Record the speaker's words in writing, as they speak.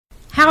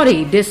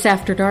Howdy, Dis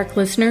After Dark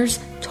listeners.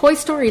 Toy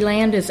Story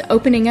Land is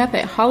opening up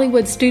at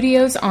Hollywood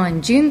Studios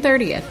on June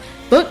 30th.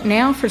 Book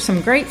now for some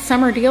great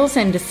summer deals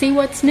and to see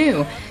what's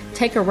new.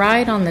 Take a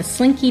ride on the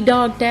Slinky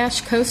Dog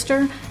Dash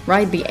coaster,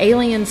 ride the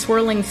alien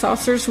swirling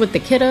saucers with the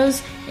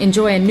kiddos,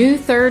 enjoy a new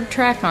third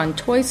track on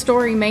Toy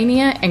Story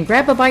Mania, and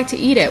grab a bite to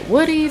eat at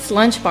Woody's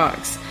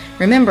Lunchbox.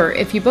 Remember,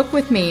 if you book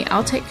with me,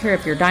 I'll take care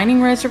of your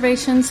dining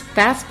reservations,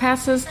 fast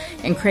passes,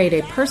 and create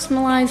a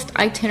personalized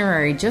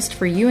itinerary just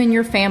for you and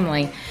your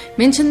family.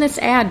 Mention this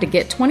ad to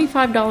get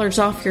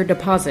 $25 off your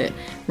deposit.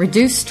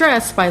 Reduce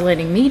stress by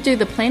letting me do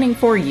the planning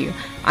for you.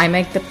 I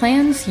make the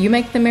plans, you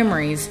make the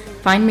memories.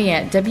 Find me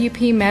at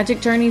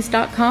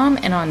WPMagicJourneys.com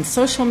and on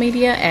social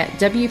media at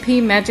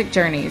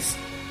WPMagicJourneys.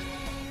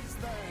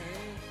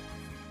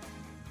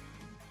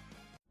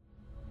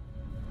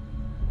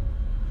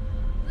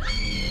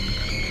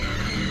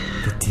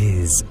 The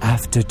Dis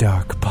After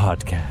Dark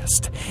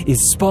podcast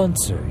is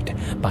sponsored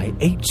by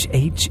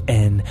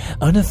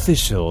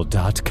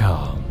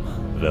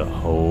HHNUnofficial.com, the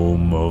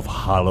home of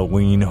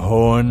Halloween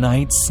Horror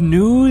Nights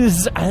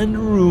news and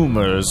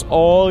rumors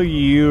all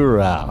year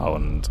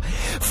round.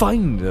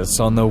 Find us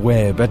on the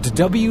web at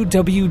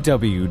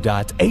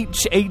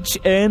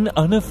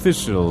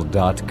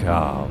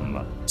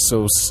www.hhnunofficial.com.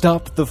 So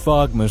stop the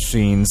fog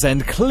machines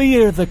and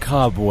clear the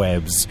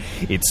cobwebs.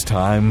 It's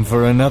time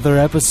for another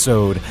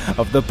episode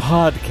of the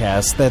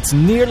podcast that's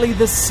nearly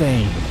the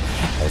same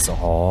as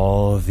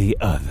all the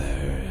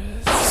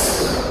others.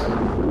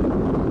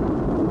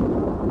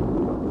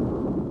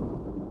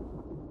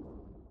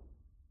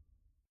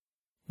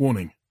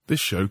 Warning. This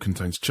show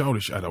contains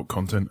childish adult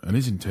content and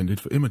is intended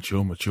for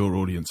immature, mature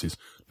audiences.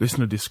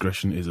 Listener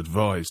discretion is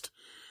advised.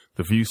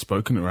 The views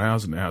spoken are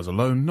ours and ours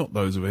alone, not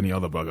those of any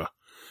other bugger.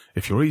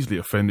 If you're easily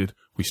offended,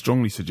 we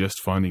strongly suggest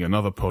finding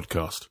another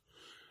podcast.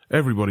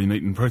 Everybody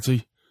neat and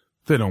pretty,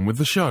 then on with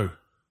the show.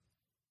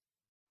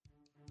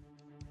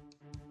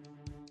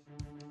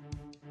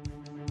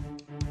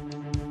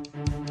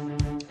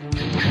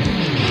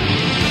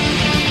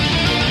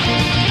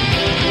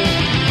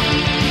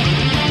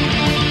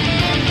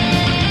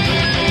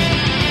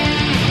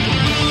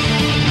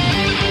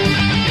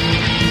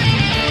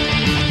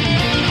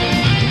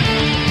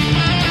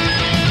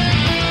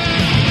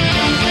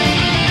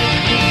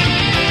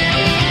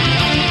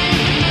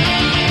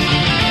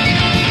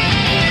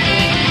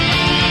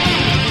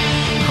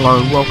 Hello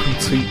and welcome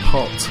to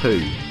part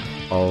 2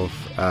 of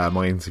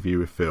my interview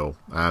with Phil.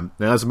 Now,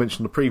 as I mentioned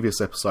in the previous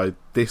episode,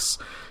 this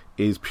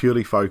is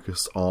purely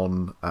focused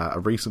on a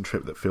recent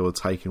trip that Phil had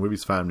taken with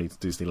his family to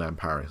Disneyland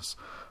Paris,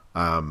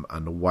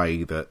 and the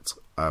way that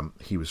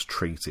he was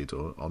treated,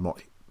 or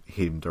not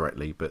him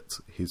directly, but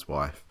his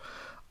wife.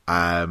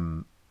 I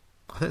think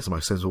it's the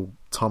most sensible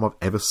time I've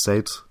ever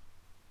said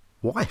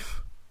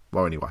wife.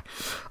 Well, anyway.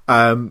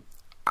 And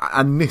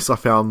this I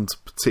found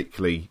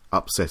particularly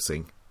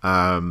upsetting.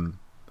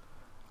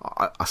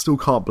 I still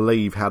can't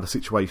believe how the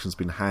situation's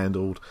been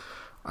handled.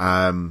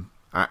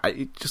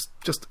 It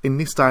just in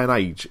this day and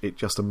age, it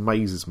just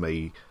amazes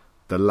me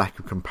the lack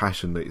of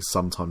compassion that is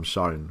sometimes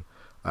shown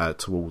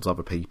towards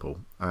other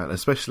people, and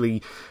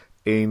especially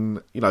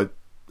in a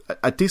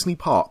Disney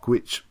park,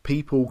 which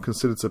people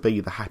consider to be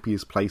the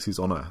happiest places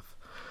on earth.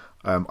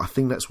 I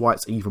think that's why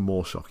it's even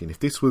more shocking. If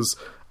this was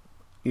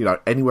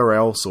anywhere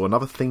else or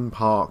another theme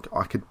park,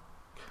 I could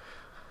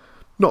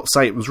not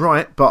say it was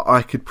right, but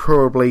I could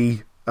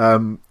probably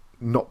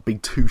not be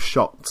too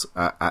shocked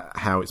at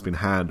how it's been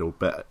handled.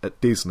 But at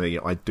Disney,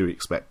 I do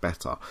expect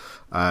better,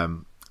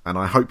 and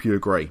I hope you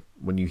agree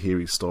when you hear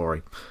his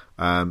story.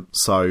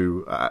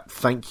 So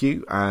thank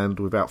you, and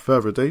without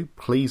further ado,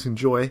 please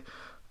enjoy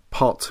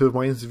part 2 of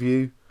my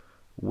interview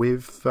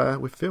with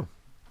Phil.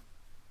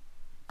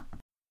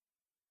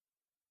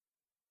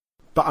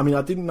 But I mean,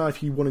 I didn't know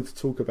if you wanted to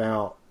talk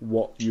about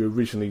what you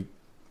originally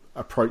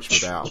approached me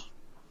about.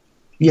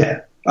 Yeah,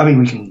 I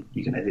mean,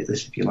 you can edit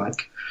this if you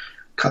like,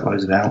 cut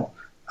those out.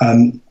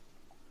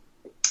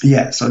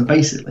 So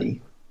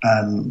basically,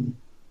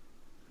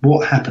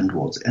 what happened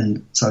was,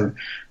 and so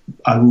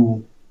I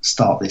will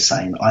start this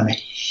saying, I'm a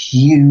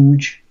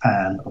huge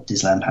fan of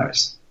Disneyland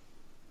Paris.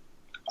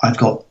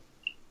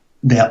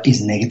 There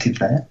is negative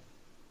there,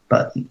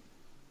 but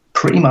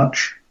pretty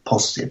much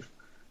positive.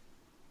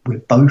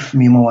 Me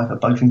and my wife are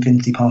both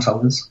Infinity Pass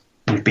holders.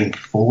 We've been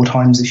 4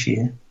 times this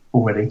year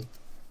already,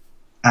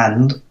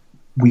 and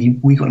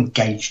we got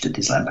engaged at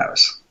Disneyland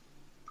Paris.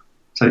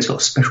 So it's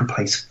got a special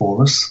place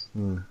for us.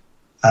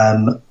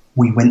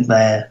 We went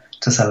there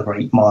to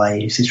celebrate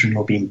my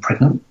sister-in-law being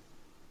pregnant,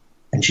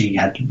 and she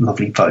had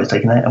lovely photos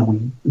taken there.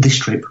 And this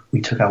trip,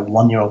 we took our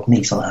 1-year-old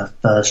niece on her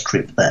first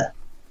trip there.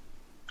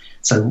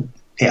 So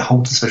it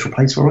holds a special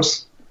place for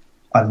us.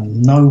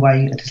 I'm no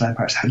way a Disneyland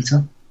Paris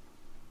hater.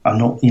 I'm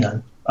not,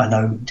 I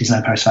know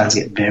Disneyland Paris fans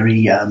get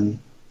very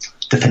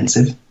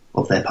defensive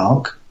of their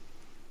park,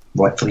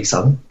 rightfully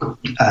so,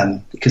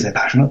 because they're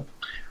passionate.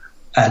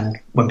 And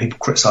when people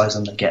criticise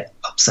them, they get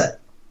upset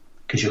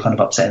because you're kind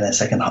of upsetting their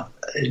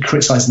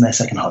criticising their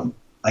second home.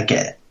 I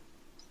get it.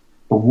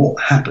 But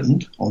what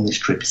happened on this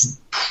trip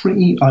is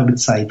pretty, I would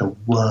say, the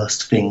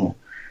worst thing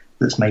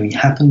that's maybe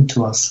happened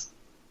to us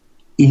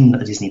in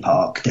a Disney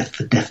park,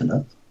 for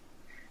definite.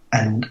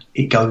 And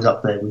it goes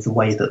up there with the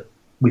way that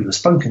we were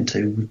spoken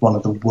to, with one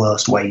of the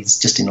worst ways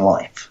just in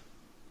life.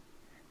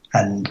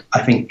 And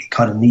I think it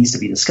kind of needs to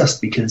be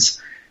discussed,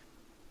 because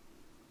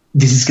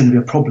this is going to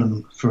be a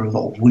problem for a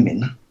lot of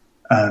women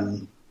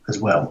as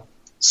well.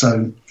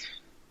 So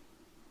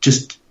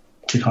just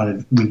to kind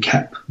of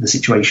recap the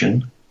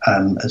situation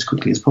as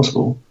quickly as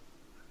possible,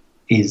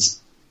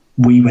 is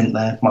we went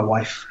there. My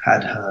wife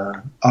had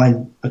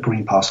I'm a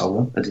green pass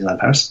holder at Disneyland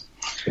Paris.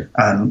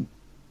 And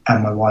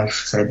my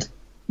wife said,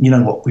 you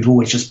know what, we've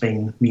always just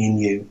been me and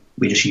you,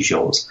 we just use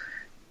yours.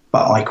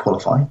 But I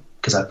qualify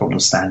because I have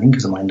problems standing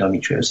because of my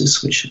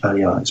endometriosis, which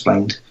earlier I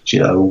explained,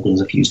 our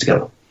organs are fused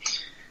together.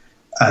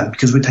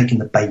 Because we're taking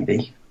the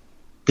baby,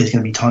 there's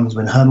going to be times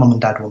when her mum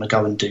and dad want to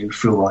go and do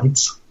thrill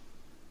rides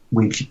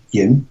with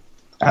you,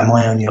 and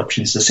my only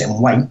option is to sit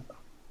and wait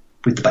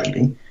with the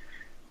baby,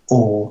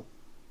 or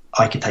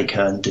I could take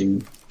her and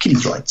do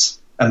kiddies rides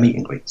and meet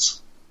and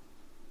greets.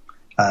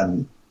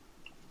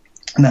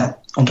 Now,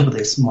 on top of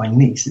this, my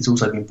niece has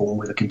also been born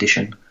with a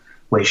condition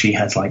where she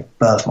has like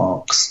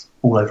birthmarks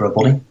all over her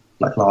body,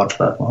 like large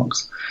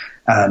birthmarks,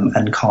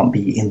 and can't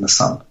be in the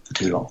sun for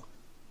too long.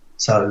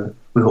 So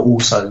we were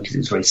also, because it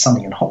was very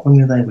sunny and hot when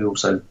we were there, we were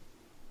also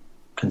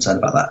concerned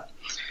about that.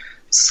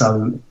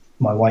 So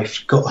my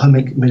wife got her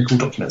medical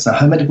documents. Now,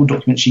 her medical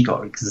documents she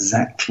got are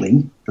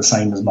exactly the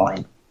same as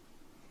mine,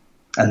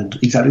 and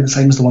exactly the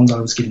same as the ones I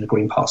was given a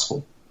green pass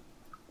for.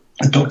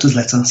 A doctor's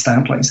letter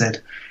stamped, like you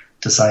said,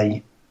 to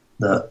say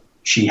that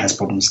she has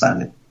problems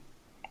standing.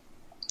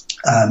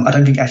 I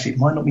don't think actually it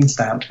might not have been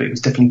stamped, but it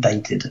was definitely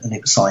dated and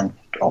it was signed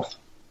off.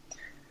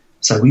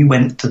 So we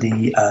went to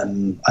the,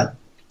 I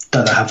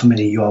don't know how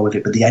familiar you are with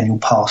it, but the annual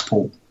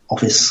passport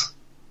office.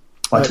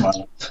 Right to my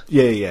left.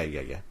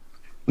 Yeah.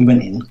 We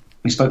went in,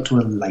 we spoke to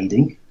a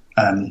lady.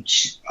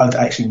 I've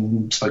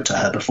actually spoke to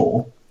her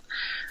before.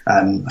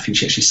 I think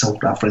she actually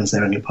sold our friends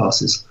their annual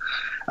passes.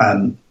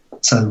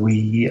 So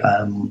we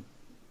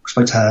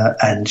spoke to her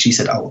and she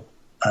said,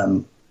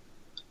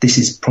 this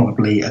is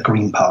probably a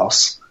green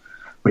pass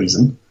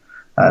reason,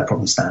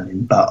 problem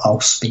standing, but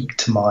I'll speak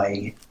to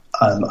my,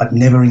 I've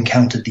never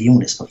encountered the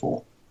illness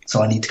before,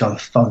 so I need to go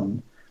and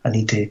phone, I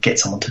need to get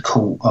someone to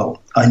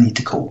call, I need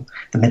to call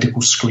the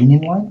medical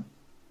screening line,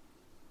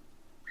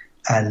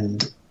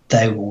 and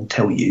they will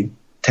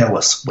tell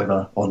us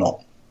whether or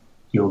not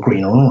you're a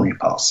green or an orange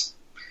pass.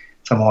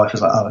 So my wife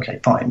was like,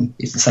 okay, fine,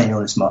 it's the same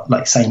illness,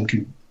 like same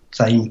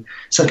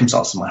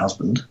circumstances as my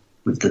husband,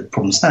 with the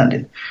problem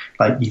standing,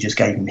 like you just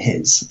gave him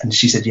his. And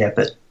she said, yeah,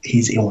 but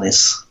his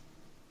illness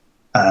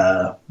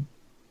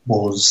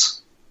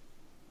was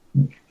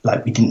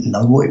like, we didn't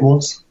know what it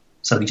was,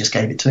 so we just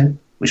gave it to him,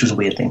 which was a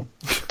weird thing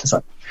to say.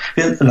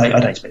 Like, I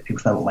don't expect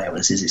people to know what my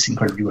illness is, it's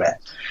incredibly rare,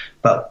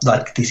 but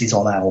like this is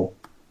on our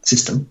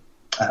system.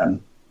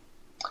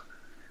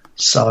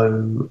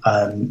 So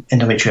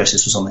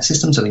endometriosis was on their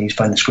system, so we need to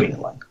phone the screening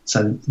line.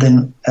 So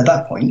then at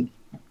that point,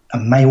 a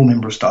male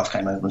member of staff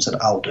came over and said,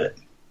 I'll do it.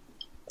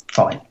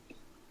 Fine.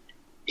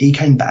 He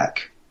came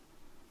back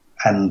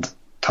and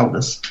told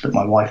us that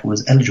my wife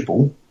was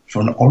eligible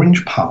for an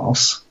orange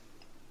pass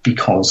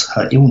because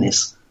her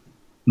illness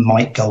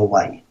might go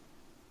away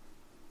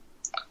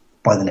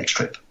by the next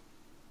trip.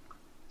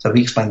 So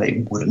we explained that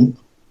it wouldn't.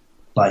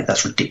 Like,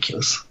 that's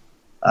ridiculous.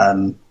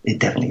 It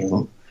definitely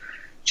isn't.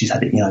 She's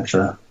had it,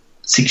 for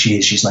 6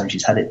 years. She's known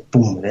she's had it,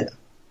 born with it.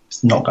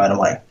 It's not going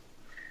away.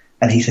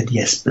 And he said,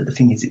 yes, but the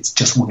thing is, it's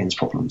just women's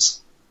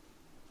problems.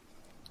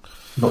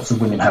 Lots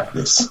of women have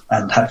this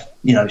and have,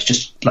 it's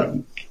just like,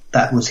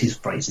 that was his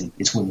phrasing,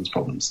 it's women's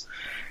problems.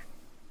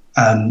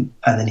 And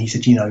then he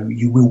said,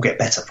 you will get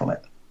better from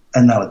it.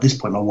 And now at this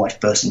point, my wife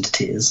burst into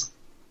tears.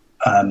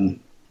 When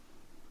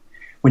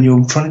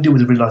you're trying to deal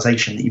with the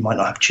realization that you might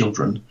not have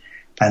children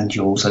and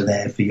you're also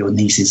there for your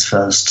niece's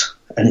first,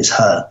 and it's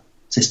her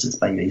sister's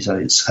baby, so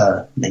it's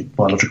her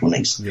biological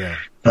niece,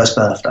 first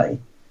birthday,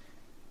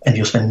 and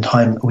we spend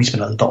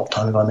a lot of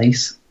time with our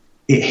niece,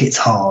 it hits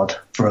hard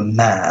for a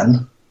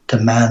man to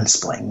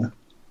mansplain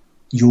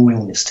your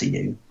illness to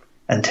you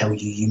and tell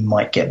you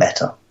might get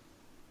better.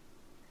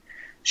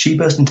 She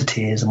burst into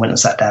tears and went and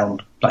sat down.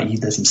 Like,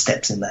 there's some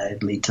steps in there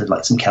that lead to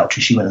like some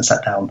couches. She went and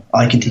sat down.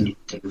 I continued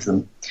to deal with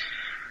them.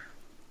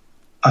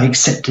 I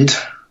accepted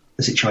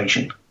the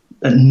situation.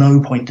 At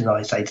no point did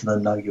I say to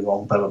them, no, you're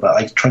wrong, blah, blah, blah.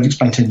 I tried to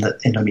explain to him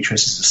that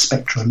endometriosis is a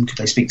spectrum. Could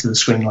they speak to the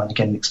screening line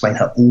again and explain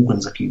how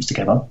organs are fused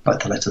together,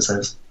 like the letter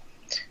says?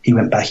 He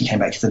came back, he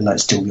said, no,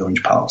 it's still the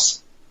orange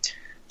pass.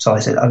 So I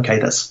said, okay,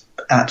 that's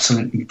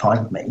absolutely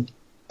fine with me,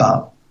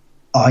 but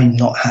I'm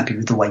not happy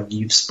with the way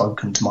you've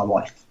spoken to my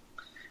wife.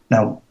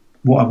 Now,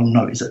 what I will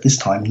note is at this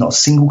time, not a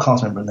single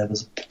cast member, and there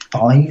was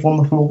 5 on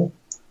the floor,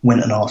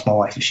 went and asked my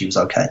wife if she was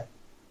okay.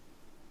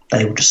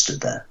 They all just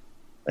stood there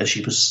as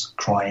she was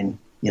crying,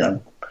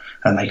 her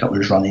makeup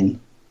was running.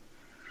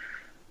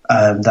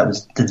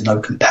 There's no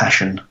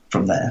compassion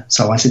from there.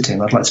 So I said to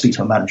him, I'd like to speak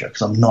to my manager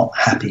because I'm not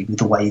happy with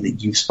the way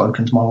that you've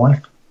spoken to my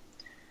wife.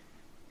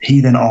 He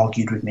then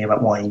argued with me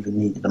about why he even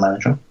needed a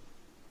manager.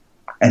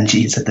 And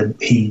she said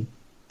that he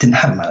didn't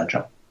have a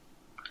manager.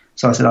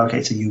 So I said,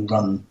 okay, so you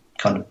run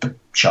kind of the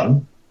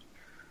show.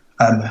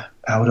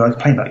 How do I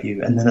complain about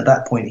you? And then at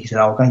that point he said,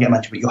 I'll go and get a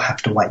manager, but you'll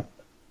have to wait.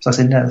 So I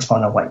said, no, that's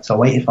fine, I'll wait. So I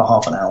waited for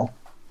half an hour.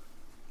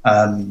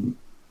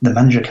 The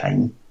manager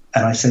came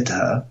and I said to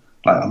her,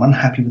 like, I'm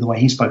unhappy with the way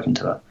he's spoken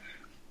to her.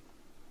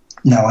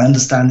 Now, I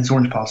understand this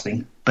Orange Pass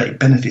thing, but it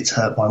benefits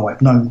her, my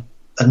wife. No,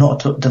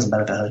 it doesn't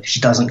benefit her because she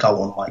doesn't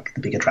go on, like,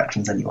 the big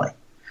attractions anyway.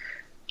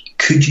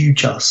 Could you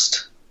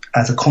just,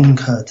 as a common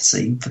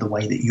courtesy for the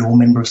way that your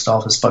member of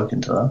staff has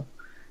spoken to her,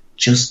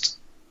 just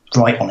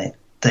write on it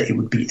that it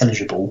would be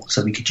eligible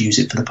so we could use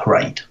it for the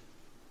parade?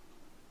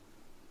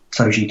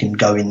 So she can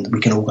go in,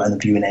 we can all go in the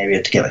viewing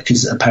area together,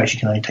 because apparently you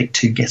can only take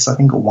 2 guests, I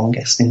think, or 1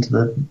 guest into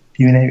the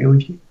viewing area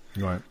with you.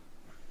 Right.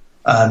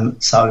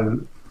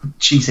 So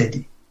she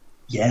said,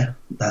 yeah,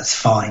 that's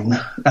fine.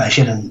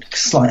 She had a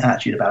slight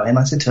attitude about it, and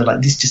I said to her,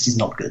 like, this just is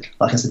not good.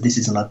 Like I said, this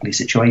is an ugly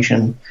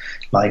situation.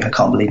 Like, I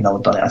can't believe no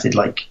one done it. I said,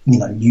 like, you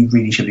know, you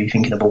really should be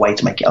thinking of a way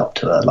to make it up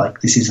to her.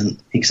 Like, this isn't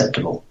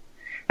acceptable.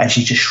 And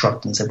she just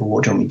shrugged and said, well,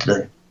 what do you want me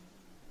to do?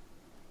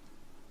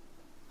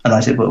 And I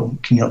said, well,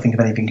 can you not think of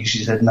anything? And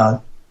she said,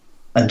 no,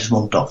 and just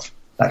wandered off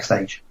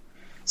backstage.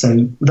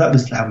 So that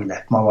was how we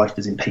left. My wife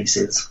was in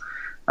pieces.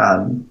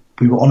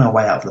 We were on our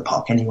way out of the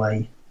park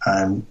anyway,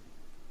 and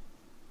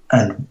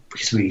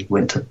because we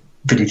went to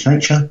Village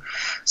Nature,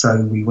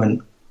 so we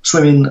went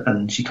swimming,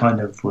 and she kind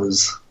of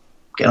was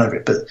getting over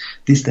it. But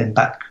this then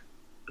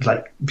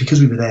because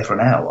we were there for an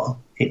hour,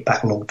 it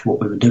backlogged to what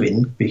we were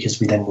doing,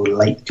 because we then were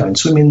late going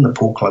swimming. The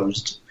pool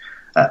closed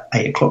at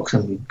 8 o'clock,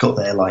 and we got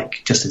there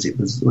like just as it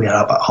was. We had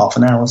about half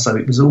an hour, so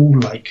it was all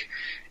like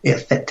it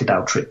affected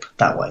our trip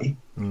that way.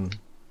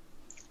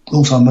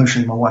 Also,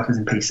 emotionally, my wife was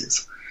in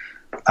pieces.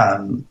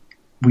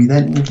 We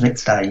then, the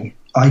next day,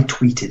 I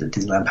tweeted at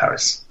Disneyland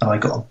Paris, and I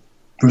got a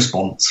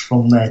response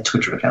from their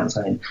Twitter account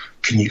saying,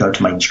 can you go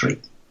to Main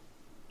Street?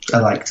 I'd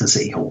like to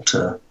City Hall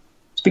to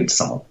speak to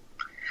someone.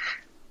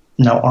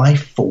 Now, I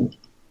thought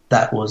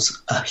that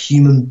was a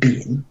human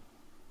being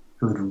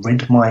who had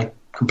read my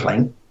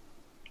complaint.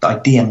 I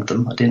DM'd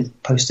them, I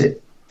didn't post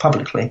it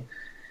publicly,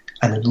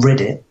 and had read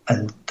it,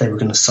 and they were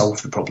going to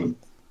solve the problem.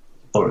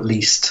 Or at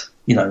least,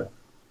 you know,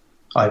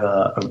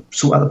 either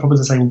sort out the problem,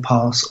 disabled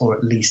pass, or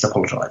at least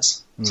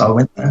apologise. So I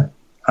went there.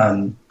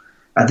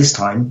 At this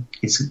time,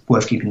 it's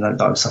worth keeping note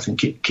that I was suffering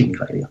kidney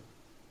failure.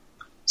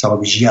 So I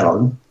was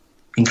yellow,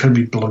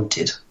 incredibly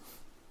bloated.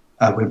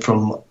 I went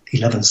from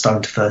 11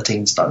 stone to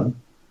 13 stone,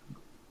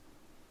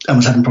 and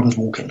was having problems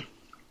walking.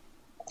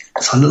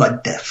 So I looked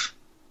like death.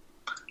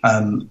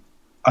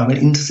 I went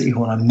into City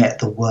Hall and I met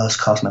the worst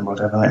cast member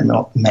I've ever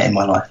met in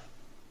my life.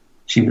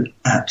 She was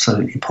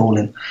absolutely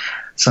appalling.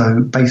 So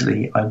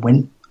basically, I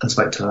went and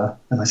spoke to her,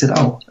 and I said,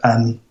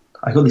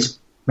 I got this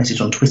message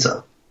on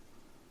Twitter,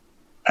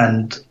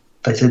 and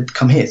they said,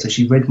 come here. So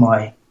she read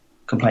my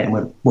complaint and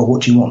went, well,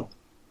 what do you want?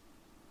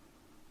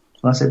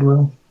 And I said,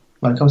 well,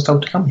 like, I was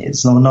told to come here.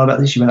 Does no one know about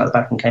this? She went out the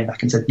back and came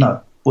back and said,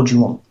 no, what do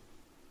you want?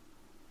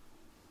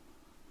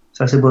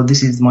 So I said, well,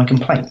 this is my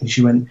complaint. And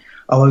she went,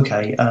 oh,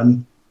 okay,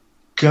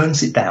 go and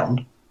sit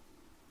down,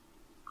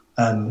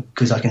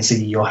 because I can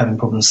see you're having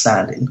problems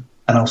standing,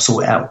 and I'll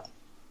sort it out.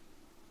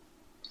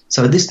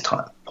 So at this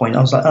point,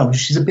 I was like, oh,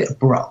 she's a bit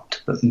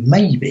abrupt, but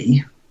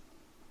maybe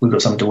we've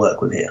got something to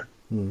work with here.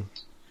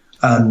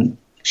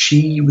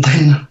 She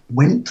then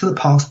went to the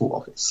passport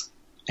office,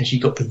 and she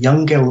got the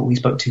young girl that we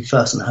spoke to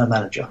first and her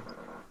manager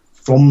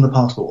from the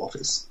passport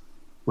office,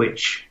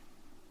 which,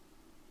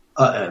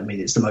 I mean,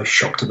 it's the most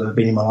shocked I've ever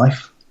been in my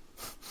life.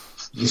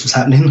 This was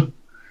happening.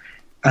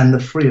 And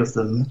the 3 of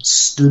them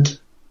stood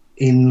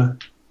in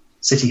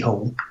City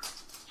Hall,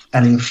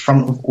 and in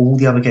front of all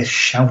the other guests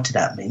shouted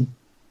at me.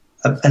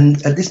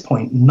 And at this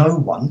point, no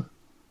one,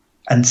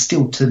 and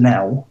still to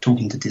now,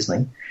 talking to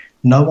Disney,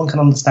 no one can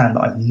understand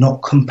that I'm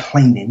not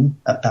complaining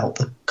about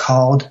the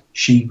card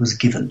she was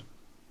given.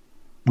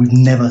 We've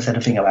never said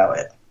a thing about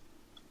it.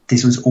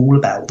 This was all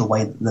about the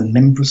way that the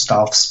member of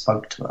staff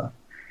spoke to her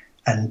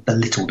and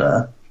belittled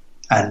her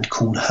and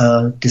called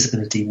her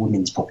disability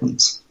women's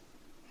problems.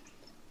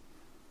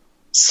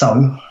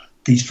 So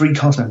these 3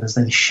 cast members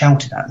then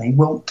shouted at me.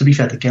 Well, to be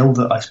fair, the girl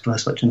that I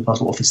first spoke to in the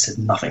passport office said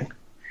nothing.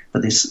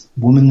 But this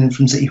woman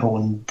from City Hall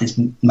and this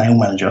male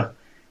manager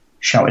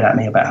shouted at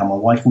me about how my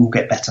wife will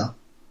get better.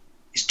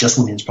 It's just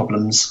women's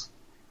problems.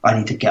 I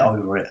need to get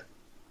over it.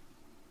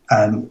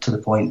 To the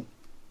point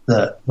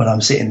that when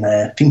I'm sitting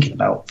there thinking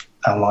about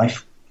our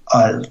life,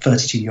 a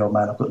 32-year-old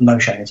man, I've got no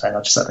shame in saying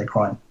I just sat there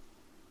crying.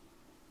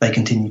 They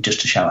continued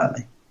just to shout at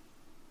me.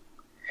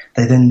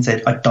 They then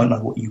said, I don't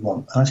know what you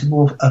want. And I said,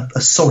 well,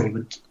 a sorry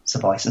would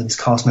suffice. And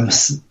this cast member,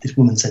 this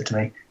woman said to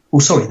me, well,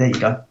 sorry, there you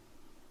go.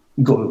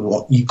 You got what you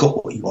want. You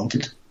got what you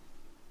wanted.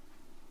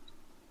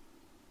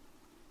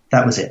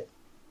 That was it.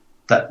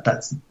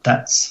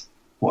 That's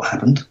what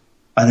happened.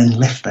 I then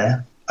left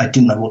there. I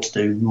didn't know what to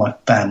do. My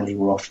family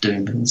were off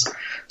doing things.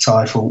 So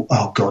I thought,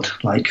 oh God,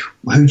 like,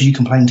 who do you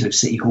complain to if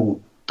City Hall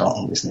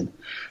aren't listening?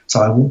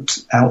 So I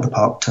walked out of the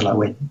park to like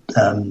where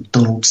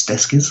Donald's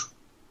desk is.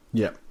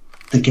 Yeah.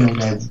 The girl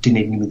there didn't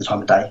even give me the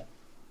time of day.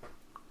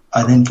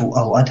 I then thought,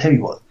 oh, I tell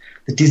you what,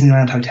 the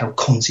Disneyland Hotel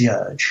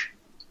concierge,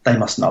 they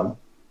must know.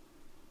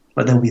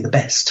 But they'll be the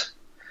best.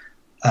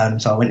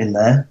 So I went in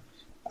there,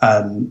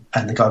 and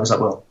the guy was like,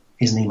 well,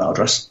 here's an email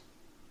address.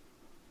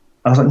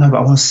 I was like, no, but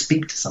I want to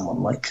speak to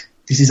someone. Like,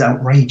 this is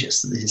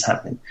outrageous that this is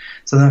happening.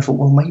 So then I thought,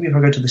 well, maybe if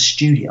I go to the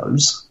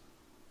studios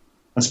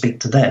and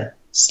speak to their,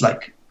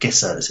 like, guest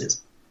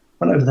services.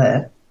 Went over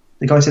there.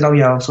 The guy said, oh,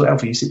 yeah, I'll sort it out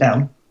for you. Sit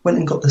down. Went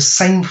and got the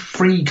same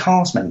 3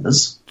 cast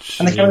members.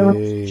 And they go,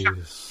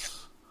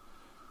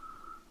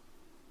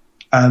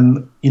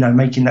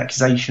 making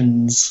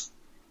accusations,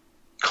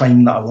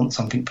 claiming that I want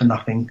something for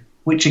nothing.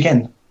 Which,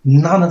 again,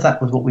 none of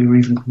that was what we were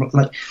even...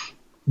 Like,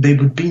 there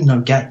would be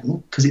no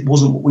gain because it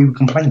wasn't what we were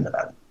complaining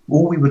about.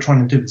 All we were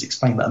trying to do was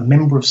explain that a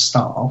member of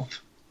staff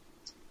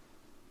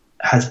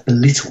has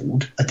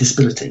belittled a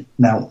disability.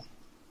 Now,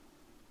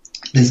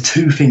 there's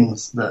 2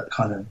 things that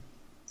kind of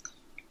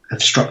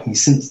have struck me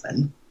since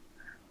then.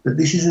 That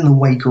this is in the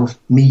wake of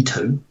Me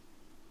Too,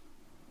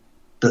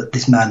 that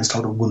this man has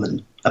told a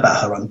woman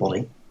about her own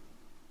body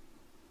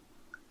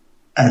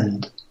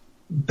and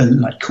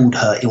called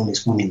her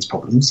illness women's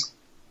problems,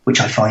 which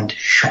I find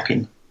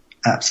shocking,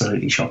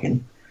 absolutely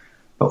shocking.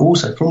 But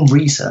also from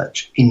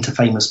research into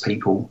famous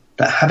people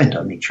that have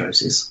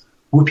endometriosis,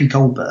 Whoopi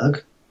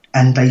Goldberg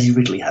and Daisy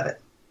Ridley have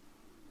it.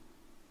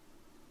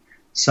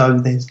 So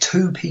there's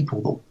 2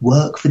 people that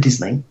work for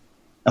Disney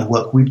and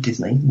work with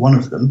Disney, one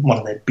of them, one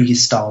of their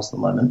biggest stars at the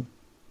moment,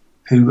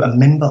 who a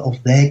member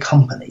of their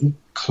company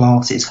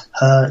classes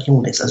her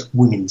illness as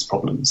women's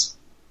problems.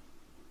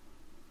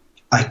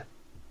 I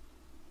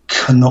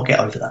cannot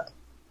get over that.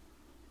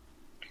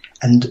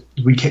 And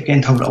we kept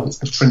getting told, oh, it's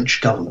the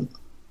French government.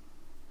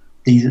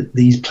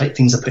 These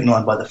things are put in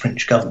line by the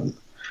French government.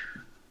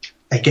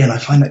 Again, I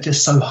find that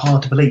just so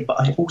hard to believe, but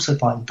I also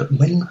find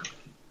that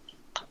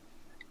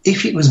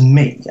if it was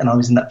me and I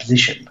was in that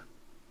position,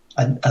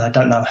 and I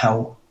don't know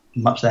how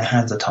much their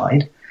hands are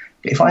tied,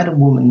 but if I had a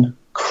woman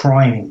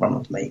crying in front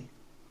of me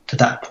to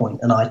that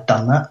point and I'd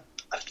done that,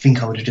 I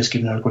think I would have just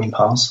given her a green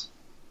pass.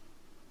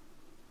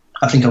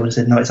 I think I would have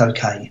said, no, it's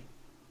okay.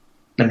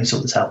 Let me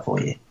sort this out for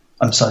you.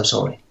 I'm so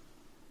sorry.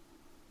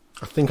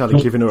 I think I'd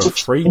have given her a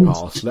free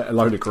pass, let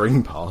alone a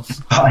green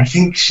pass. I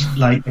think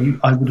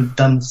I would have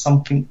done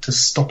something to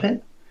stop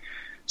it.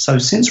 So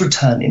since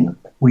returning,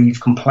 we've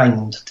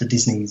complained to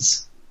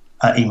Disney's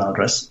email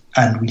address,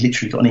 and we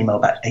literally got an email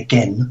back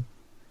again,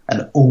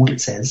 and all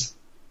it says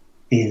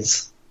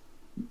is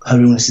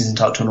her illness is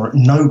entitled to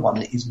an... No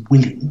one is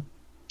willing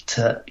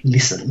to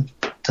listen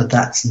to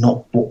that's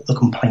not what the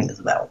complaint is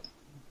about.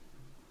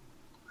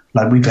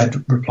 Like, we've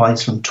had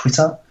replies from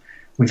Twitter,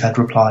 we've had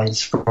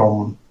replies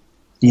from,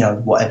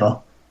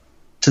 whatever.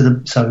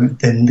 So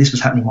then this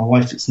was happening. My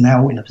wife is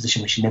now in a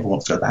position where she never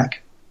wants to go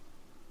back.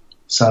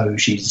 So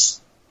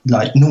she's,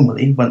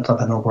 normally, once I've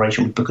had an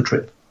operation, we book a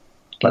trip,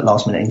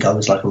 last minute and go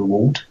as a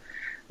reward.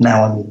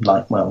 Now I'm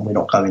well, we're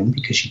not going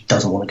because she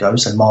doesn't want to go.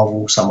 So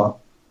Marvel summer,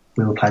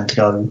 we were planning to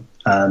go.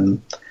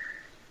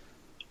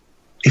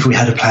 If we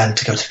had a plan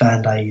to go to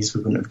Fan Days,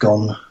 we wouldn't have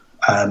gone.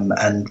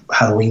 And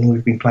Halloween,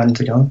 we've been planning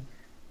to go.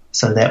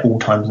 So they're all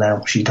times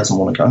now she doesn't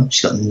want to go.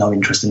 She's got no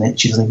interest in it.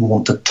 She doesn't even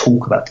want to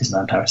talk about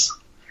Disneyland Paris.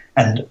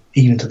 And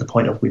even to the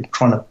point of we're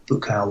trying to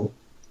book our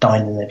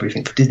dining and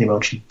everything for Disney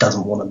World, she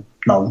doesn't want to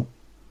know.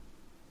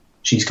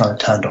 She's kind of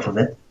turned off of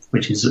it,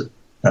 which is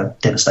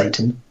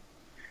devastating.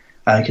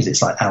 Because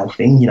it's our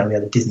thing. We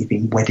had a Disney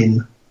themed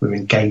wedding. We were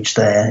engaged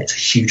there. It's a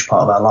huge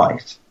part of our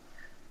life.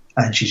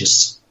 And she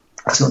just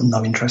has got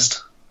no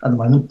interest at the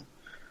moment.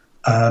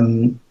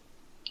 And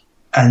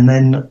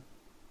then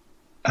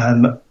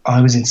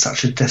I was in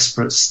such a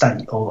desperate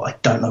state of I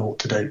don't know what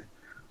to do.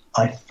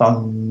 I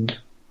phoned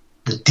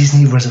the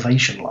Disney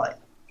reservation line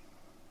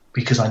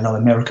because I know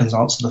Americans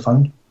answer the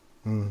phone.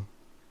 And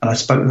I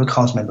spoke with a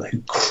cast member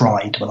who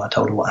cried when I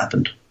told her what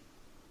happened.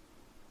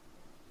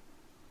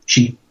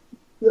 She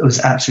was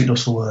absolutely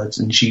lost for words,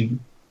 and she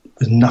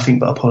was nothing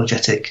but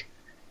apologetic.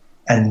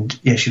 And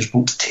she was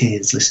brought to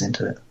tears listening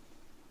to it.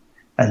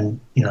 And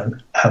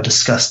how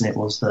disgusting it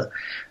was that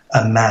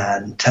a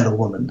man tell a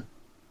woman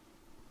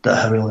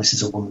that her illness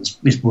is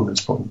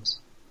woman's problems.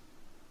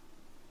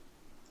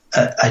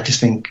 I just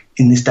think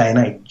in this day and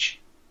age,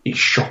 it's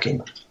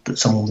shocking that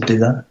someone would do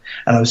that.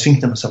 And I was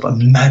thinking to myself,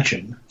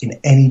 imagine in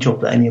any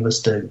job that any of us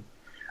do,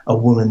 a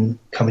woman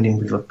coming in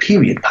with a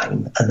period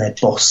pain and their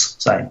boss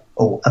saying,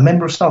 or a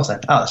member of staff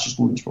saying, that's just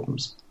women's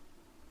problems.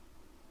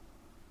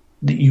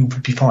 That you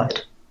would be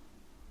fired.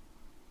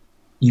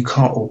 You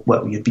can't,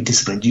 you'd be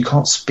disciplined. You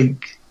can't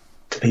speak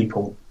to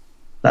people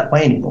that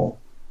way anymore,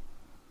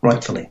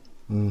 rightfully.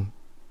 And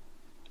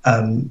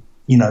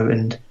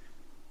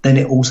then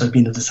it also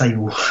being a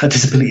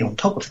disability on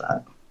top of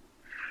that.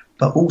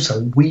 But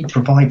also, we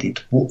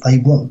provided what they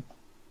want.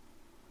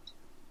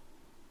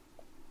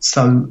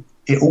 So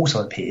it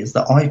also appears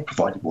that I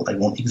provided what they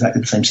want,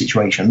 exactly the same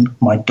situation.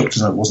 My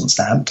doctor's note wasn't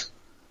stamped.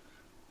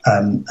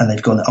 And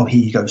they've gone, oh,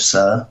 here you go,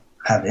 sir,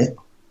 have it.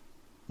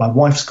 My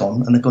wife's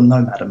gone, and they've gone,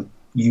 no, madam,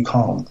 you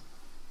can't.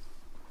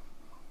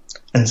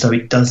 And so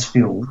it does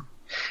feel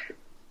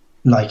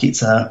like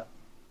it's a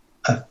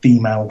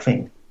female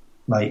thing.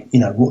 Like, you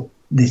know, what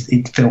this,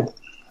 it felt,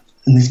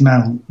 and this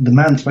man, the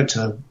man spoke to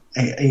her,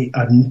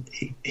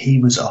 he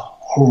was a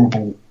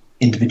horrible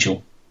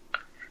individual.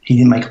 He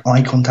didn't make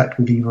eye contact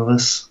with either of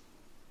us.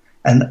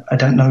 And I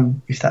don't know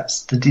if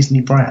that's the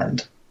Disney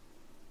brand.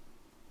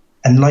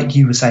 And like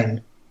you were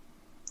saying,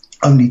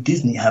 only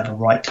Disney have a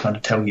right to kind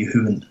of tell you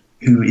who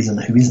is and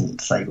who isn't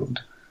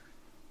disabled.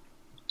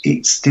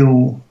 It's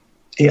still,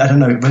 I don't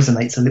know, it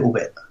resonates a little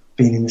bit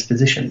being in this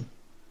position.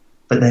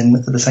 But then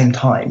at the same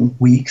time,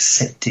 we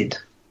accepted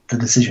the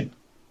decision.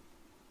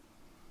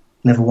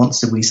 Never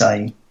once did we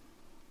say,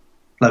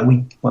 like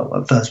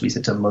at first we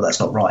said to them, well, that's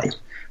not right.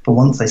 But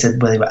once they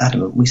said, well, they were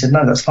adamant, we said,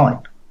 no, that's fine.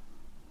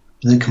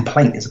 The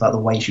complaint is about the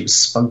way she was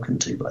spoken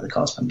to by the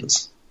cast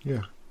members.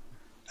 Yeah.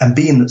 And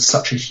being that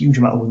such a huge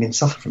amount of women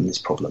suffer from this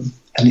problem,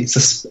 and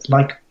it's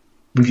like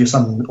with your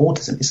son with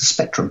autism, it's a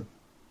spectrum.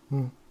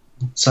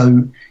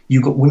 So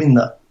you've got women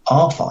that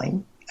are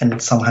fine, and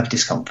some have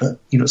discomfort.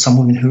 You've got some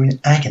women who are in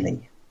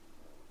agony.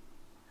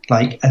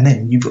 Like, and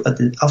then you've got, at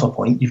the other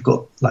point, you've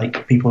got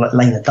like people like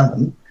Lena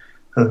Dunham,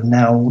 who have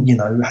now, you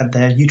know, had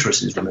their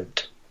uteruses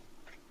removed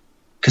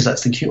because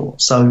that's the cure.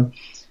 So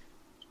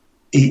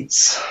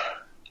it's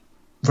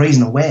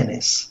raising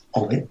awareness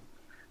of it.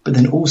 But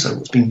then also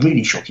what's been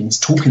really shocking is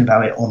talking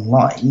about it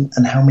online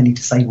and how many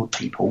disabled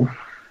people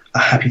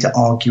are happy to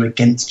argue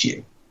against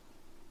you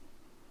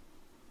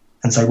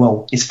and say,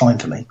 well, it's fine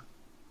for me.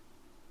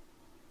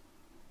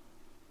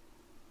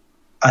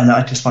 And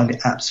I just find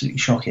it absolutely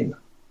shocking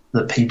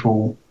that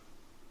people,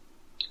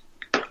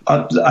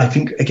 I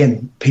think,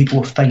 again, people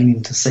are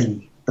failing to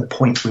see the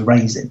point we're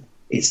raising.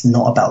 It's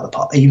not about the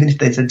part. Even if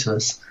they said to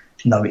us,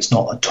 no, it's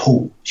not at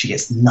all, she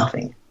gets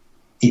nothing.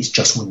 It's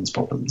just women's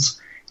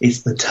problems.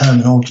 It's the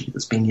terminology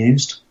that's being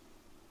used.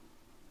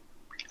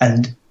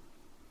 And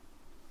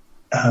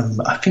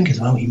I think as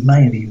well, he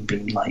may have even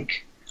been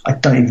like, I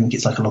don't even think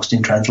it's like a lost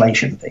in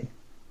translation thing,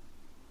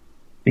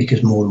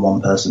 because more than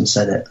one person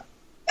said it.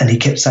 And he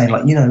kept saying,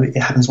 like, you know, it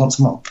happens once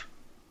a month.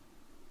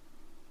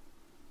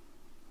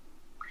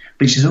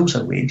 Which is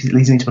also weird, because it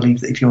leads me to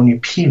believe that if you're on your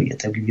period,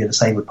 they'll give you a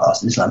disabled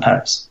pass to Disneyland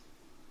Paris,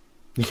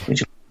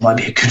 which might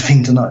be a good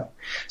thing to know.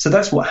 So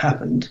that's what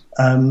happened.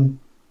 And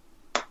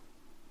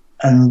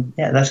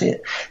yeah, that's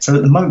it. So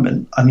at the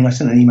moment, I mean, I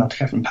sent an email to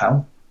Catherine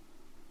Powell.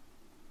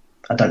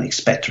 I don't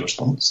expect a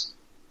response.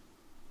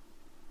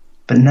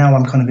 But now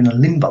I'm kind of in a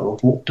limbo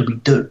of what do we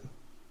do?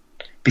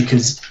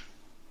 Because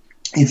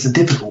it's a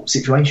difficult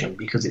situation,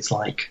 because it's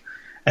like,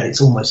 and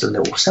it's almost a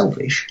little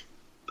selfish,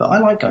 but I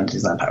like going to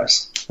Disneyland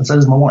Paris, and so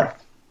does my wife.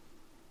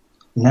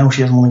 Now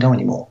she doesn't want to go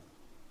anymore.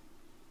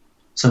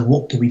 So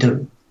what do we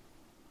do?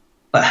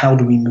 Like, how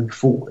do we move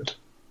forward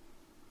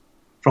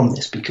from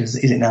this? Because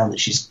is it now that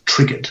she's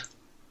triggered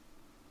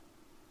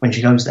when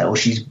she goes there, or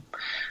she's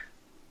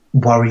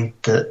worried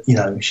that, you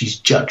know, she's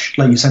judged,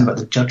 like you're saying about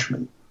the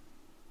judgment?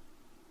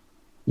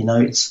 You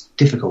know, it's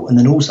difficult. And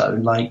then also,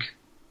 like,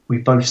 we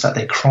both sat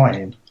there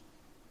crying.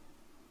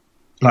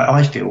 Like,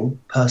 I feel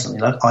personally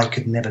like I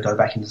could never go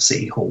back into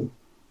City Hall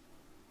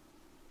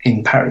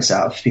in Paris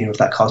out of fear of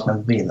that cast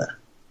member being there.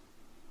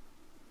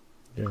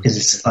 Because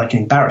it's like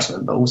an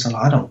embarrassment, but also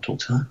like, I don't want to talk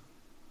to her.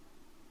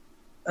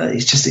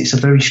 It's a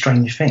very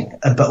strange thing.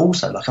 But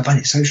also, like, I find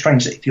it so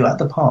strange that if you're at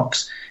the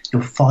parks,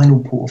 your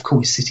final port of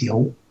call is City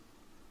Hall.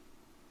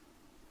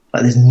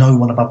 Like, there's no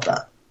one above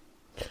that.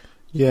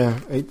 Yeah,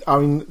 I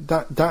mean,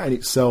 that in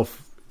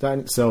itself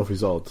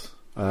is odd.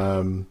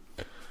 You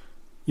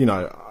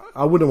know,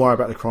 I wouldn't worry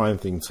about the crying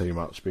thing too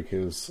much,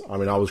 because I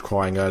mean, I was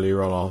crying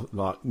earlier on,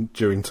 like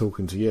during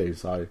talking to you.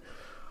 So,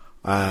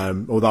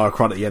 although I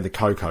cried at the end of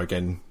Coco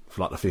again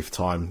for like the 5th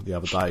time the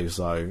other day,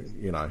 so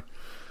you know,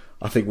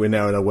 I think we're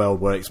now in a world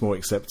where it's more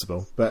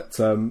acceptable. But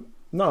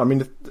no, I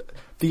mean,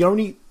 the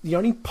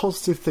only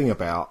positive thing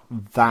about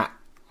that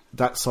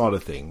side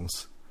of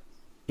things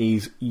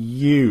is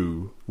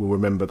you will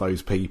remember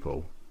those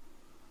people.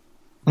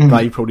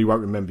 They probably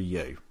won't remember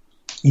you.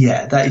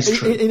 Yeah, that is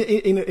true.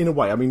 In a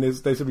way, I mean,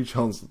 there's every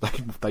chance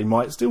that they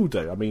might still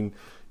do. I mean,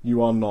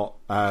 you are not,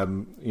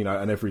 you know,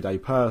 an everyday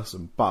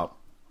person, but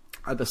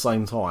at the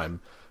same time,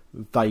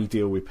 they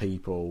deal with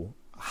people,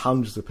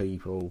 hundreds of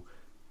people,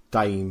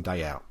 day in,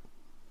 day out.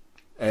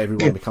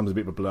 Everyone becomes a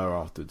bit of a blur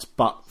afterwards.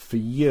 But for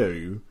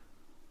you,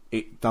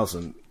 it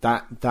doesn't.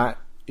 That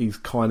is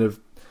kind of,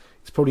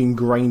 it's probably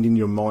ingrained in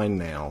your mind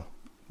now,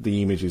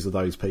 the images of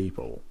those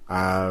people.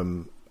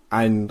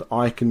 And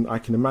I can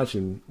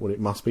imagine what it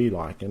must be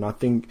like. And I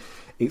think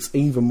it's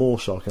even more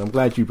shocking. I'm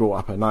glad you brought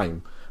up her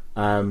name.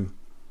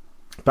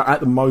 But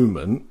at the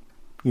moment,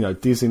 you know,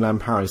 Disneyland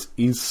Paris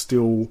is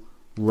still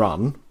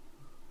run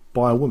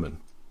by a woman.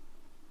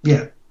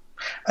 Yeah.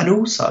 And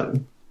also,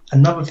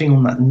 another thing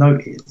on that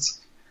note is,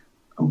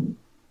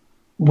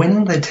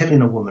 when they're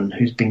telling a woman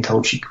who's been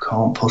told she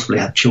can't possibly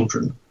have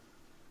children,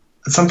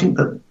 something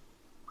that,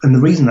 and the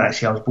reason that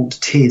actually I was brought to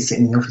tears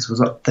sitting in the office was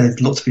like,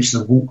 there's lots of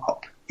pictures of Walk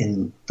Up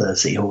in the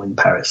City Hall in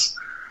Paris,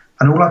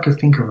 and all I could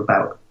think of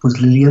about was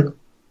Lillian.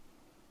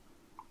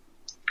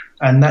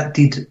 And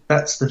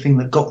that's the thing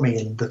that got me,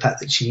 in the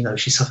fact that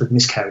she suffered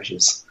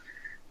miscarriages,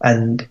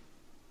 and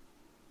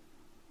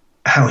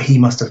how he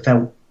must have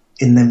felt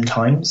in them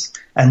times,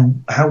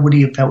 and how would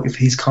he have felt if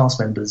his cast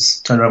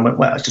members turned around and went,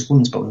 well, it's just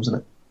women's problems, isn't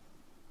it?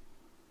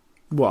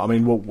 Well, I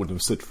mean, what wouldn't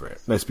have stood for it?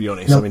 Let's be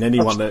honest. No, I mean,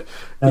 anyone that,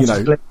 let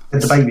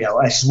the baby out,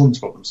 it's just women's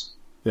problems.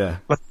 Yeah.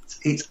 But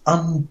it's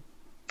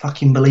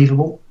unfucking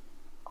believable.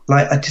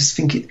 Like, I just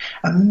think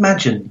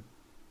imagine,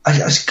 I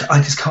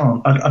just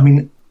can't. I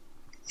mean,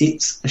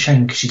 it's a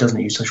shame because she doesn't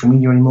use social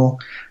media anymore,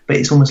 but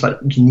it's almost like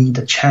you need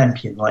a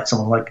champion like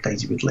someone like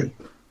Daisy Ridley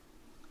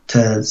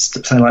to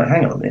say, like,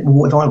 hang on a minute,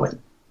 what if I went?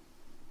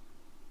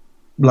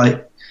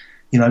 Like,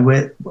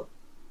 where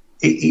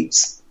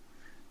it's,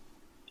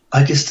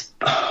 I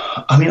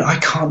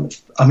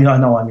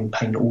know I'm in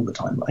pain all the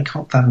time, but I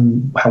can't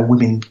fathom how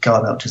women go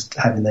about just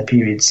having their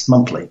periods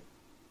monthly.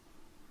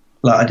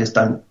 Like, I just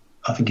don't,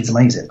 I think it's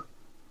amazing.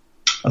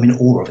 I mean,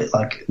 all of it,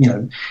 like,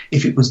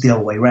 if it was the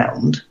other way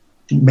round,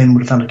 men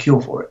would have found a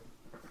cure for it.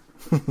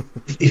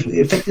 If it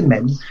affected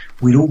men,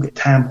 we'd all get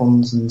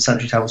tampons and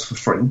sanitary towels for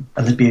free, and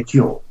there'd be a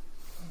cure.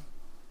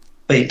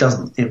 But it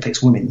doesn't. It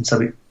affects women,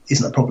 so it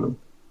isn't a problem.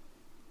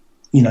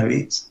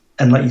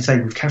 And like you say,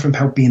 with Catherine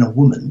Powell being a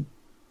woman,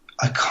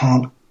 I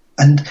can't.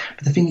 But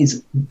the thing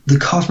is, the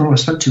cast member I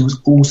spoke to was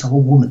also a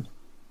woman,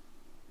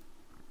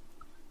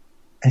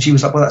 and she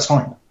was like, "Well, that's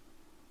fine.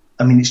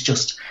 I mean, it's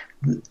just."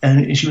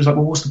 And she was like,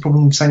 "Well, what's the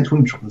problem with saying it's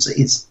women's problems?" It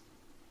is.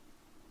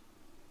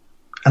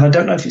 And I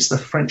don't know if it's the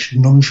French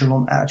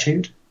nonchalant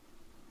attitude,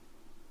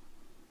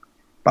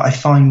 but I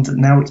find that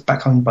now it's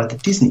back owned by the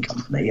Disney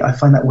company, I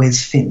find that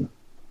wears thin.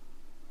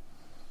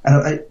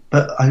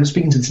 But I was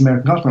speaking to this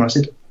American cast member, I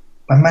said,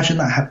 imagine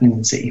that happening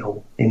in City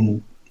Hall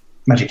in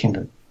Magic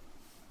Kingdom.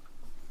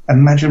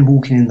 Imagine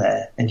walking in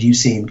there and you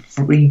seeing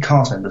 3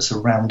 cast members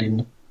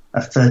surrounding a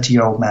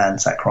 30-year-old man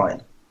sat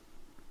crying.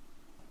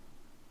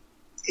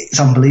 It's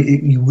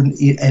unbelievable.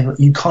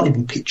 You can't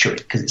even picture it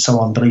because it's so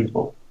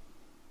unbelievable.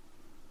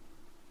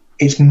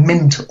 It's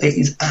mental. It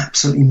is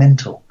absolutely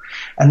mental.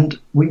 And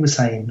we were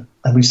saying,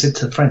 and we said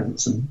to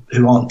friends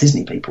who aren't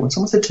Disney people, and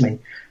someone said to me,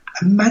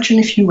 imagine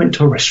if you went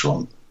to a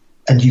restaurant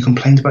and you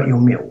complained about your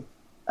meal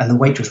and the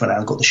waitress went out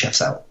and got the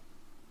chefs out.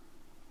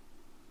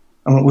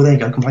 I went, well, there you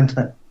go, complain to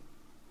them.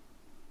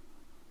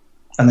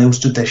 And they all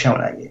stood there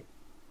shouting at you.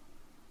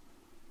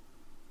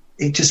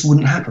 It just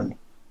wouldn't happen.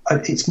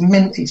 It's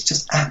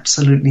just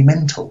absolutely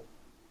mental.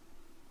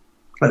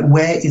 Like,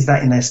 where is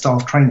that in their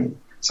staff training?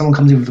 Someone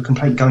comes in with a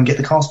complaint, go and get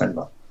the cast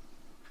member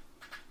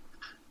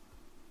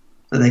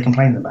that they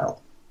complained about.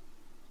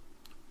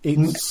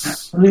 It's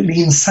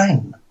absolutely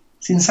insane.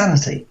 It's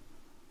insanity.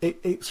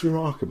 It's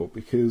remarkable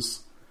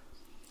because,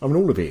 I mean,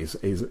 all of it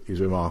is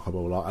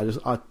remarkable.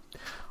 Like,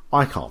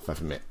 I can't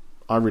fathom it.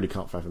 I really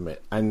can't fathom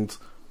it. And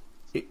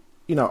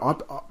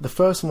the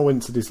first time I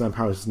went to Disneyland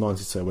Paris was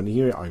 92 when the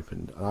year it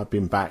opened, and I've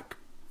been back,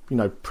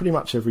 pretty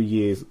much every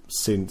year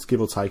since, give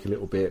or take a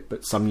little bit,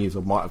 but some years I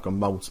might have gone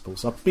multiple.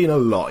 So I've been a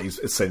lot, is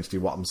essentially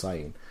what I'm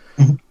saying.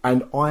 Mm-hmm.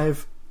 And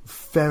I've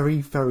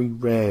very, very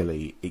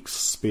rarely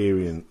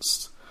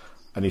experienced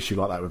an issue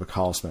like that with a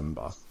cast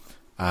member.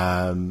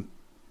 But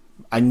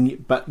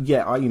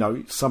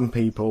some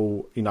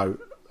people,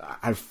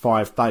 have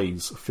 5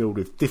 days filled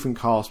with different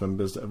cast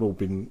members that have all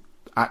been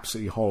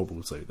absolutely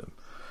horrible to them.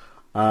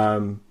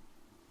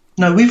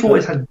 No, we've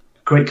always had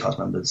great cast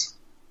members.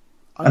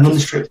 And on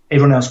this trip,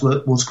 everyone else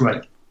was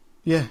great.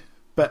 Yeah,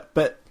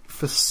 but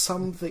for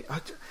something,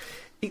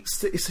 it's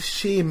the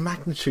sheer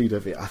magnitude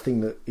of it, I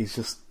think, that is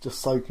just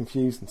so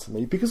confusing to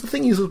me. Because the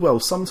thing is, as well,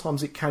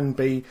 sometimes it can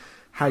be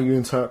how you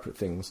interpret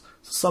things.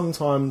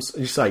 Sometimes,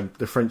 as you say,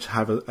 the French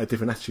have a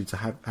different attitude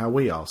to how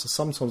we are. So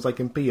sometimes they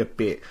can be a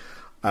bit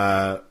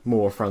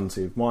more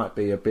affrontive, might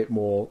be a bit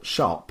more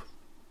sharp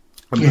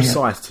and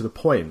precise to the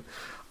point.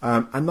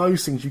 And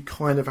those things you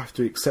kind of have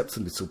to accept a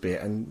little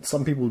bit. And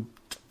some people,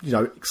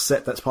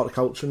 accept that's part of the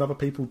culture, and other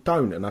people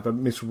don't and have a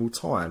miserable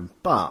time.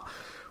 But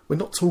we're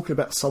not talking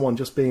about someone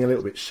just being a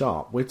little bit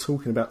sharp. We're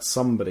talking about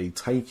somebody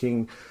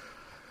taking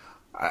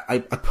a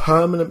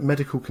permanent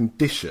medical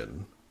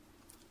condition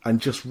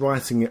and just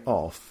writing it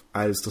off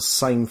as the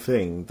same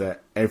thing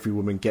that every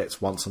woman gets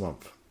once a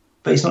month.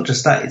 But it's not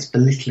just that, it's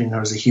belittling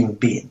her as a human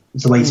being.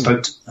 It's the way he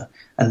spoke to her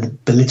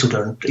and belittled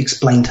her and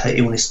explained her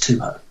illness to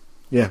her.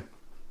 Yeah.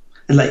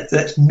 Like,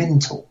 that's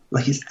mental.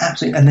 Like, it's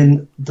absolutely... And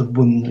then the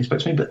woman who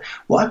spoke to me. But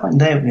what I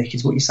find there, Nick,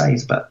 is what you say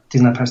is about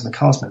Disneyland Paris and the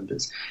cast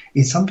members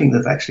is something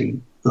that's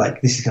actually,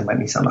 like, this is going to make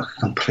me sound like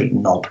a complete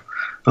knob,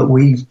 but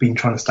we've been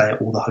trying to stay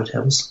at all the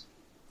hotels.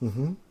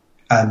 Mm-hmm.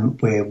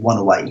 We're one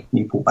away,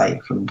 Newport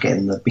Bay, from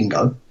getting the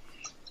bingo.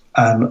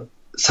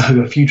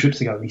 So a few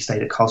trips ago, we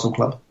stayed at Castle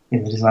Club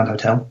in the Disneyland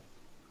Hotel.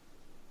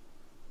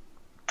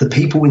 The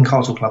people in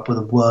Castle Club were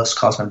the worst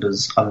cast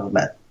members I've ever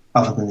met,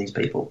 other than these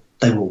people.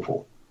 They were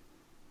awful.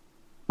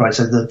 right?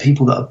 So the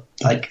people that are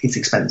like, it's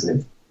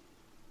expensive,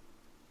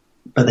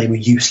 but they were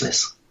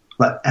useless,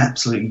 like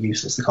absolutely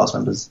useless. The cast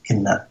members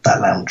in that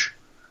lounge,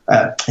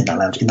 in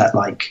that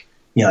like,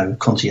 you know,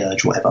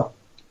 concierge, whatever,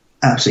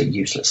 absolutely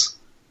useless.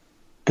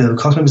 The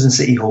cast members in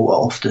City Hall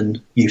are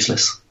often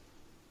useless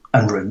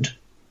and rude.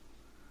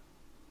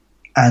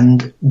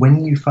 And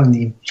when you phone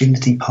the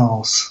Infinity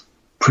Pass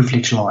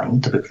privilege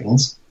line to book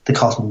things, the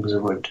cast members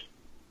are rude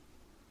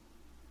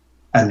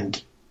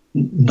and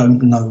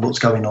don't know what's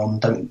going on,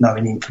 don't know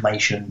any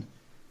information,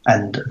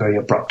 and very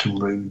abrupt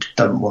and rude,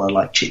 don't want to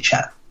like chit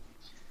chat.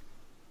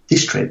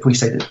 This trip, we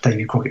stayed at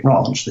Davy Crockett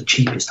Ranch, the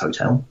cheapest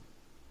hotel,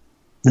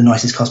 the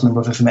nicest cast member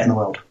I've ever met in the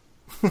world.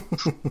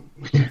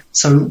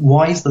 So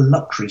why is the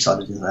luxury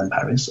side of Disneyland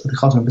Paris, the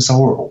cast members, so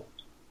horrible?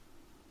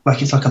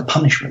 Like, it's like a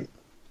punishment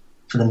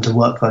for them to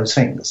work those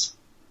things.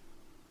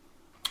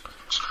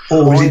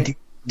 Or is it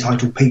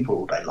entitled people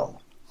all day long?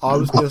 I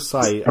was going to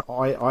say,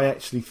 I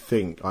actually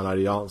think I know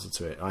the answer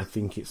to it. I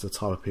think it's the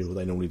type of people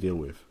they normally deal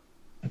with.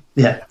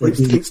 Yeah.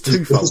 It's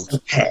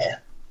twofold.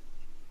 Care.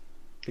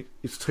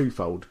 It's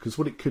twofold, because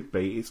what it could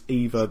be, it's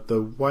either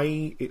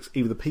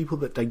the people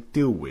that they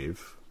deal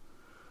with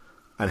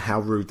and how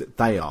rude that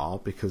they are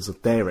because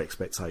of their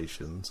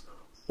expectations,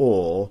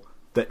 or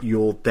that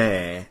you're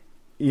there.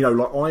 You know,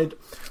 like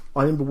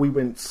I remember we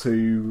went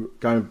to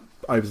going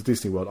over to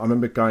Disney World. I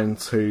remember going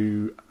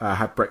to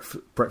have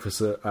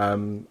breakfast at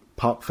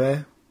Park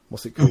Fair.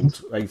 What's it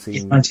called?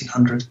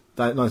 1900.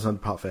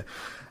 1900 Park Fair.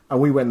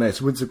 And we went there.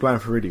 So we went to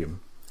Grand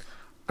Floridian.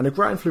 And the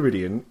Grand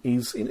Floridian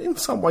is in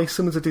some way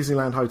similar to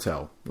Disneyland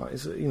Hotel. Like,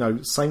 it's, you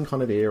know, same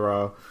kind of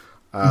era.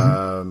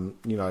 You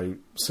know,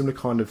 similar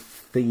kind of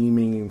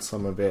theming in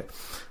some of it.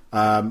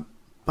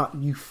 But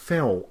you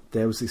felt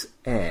there was this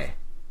air.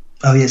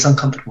 Oh yeah, it's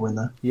uncomfortable in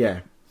there.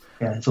 Yeah.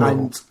 Yeah, it's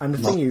and the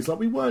thing is, like,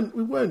 we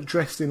weren't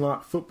dressed in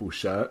like football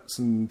shirts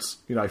and,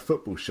 you know,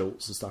 football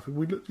shorts and stuff.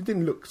 We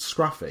didn't look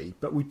scruffy,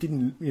 but we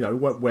didn't, you know,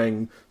 weren't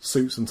wearing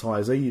suits and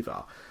ties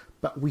either.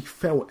 But we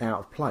felt out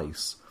of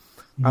place.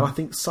 And I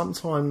think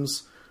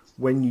sometimes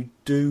when you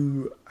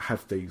do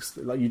have these,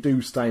 like, you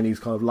do stay in these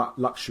kind of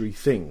luxury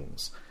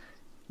things,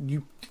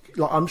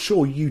 I'm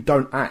sure you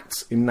don't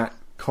act in that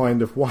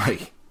kind of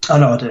way. Oh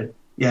no, I do.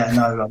 Yeah,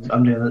 no,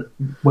 I'm doing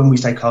it. When we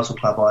stayed Castle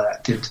Club, I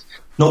acted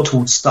not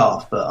towards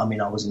staff, but I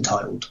mean, I was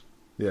entitled.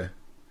 Yeah.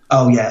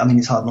 Oh yeah, I mean,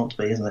 it's hard not to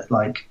be, isn't it?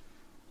 Like,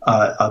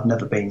 I've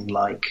never been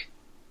like,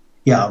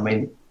 yeah, I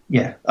mean,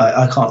 yeah,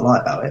 I can't lie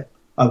about it.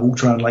 I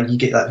walked around like, you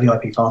get that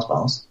VIP fast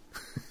pass.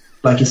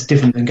 Like, it's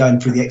different than going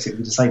through the exit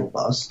with a disabled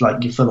pass.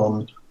 Like, you're full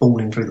on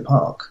balling through the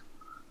park.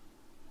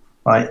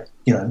 Right?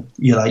 You know,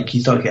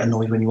 you don't get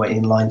annoyed when you wait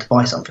in line to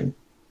buy something.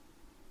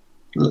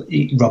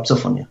 It rubs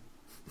off on you.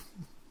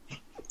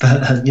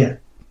 But yeah,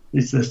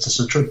 that's just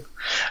the truth.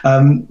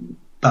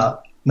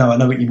 But no, I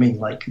know what you mean.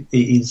 Like, it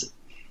is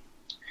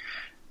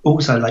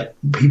also like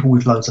people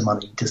with loads of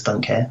money just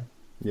don't care.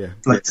 Yeah.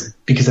 Like,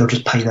 because they'll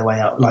just pay their way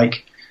out.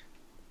 Like,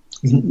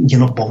 you're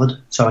not bothered.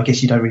 So I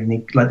guess you don't really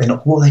need, like, they're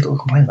not, what have they got to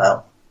complain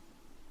about?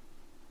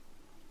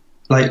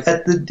 Like,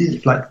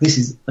 this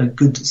is a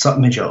good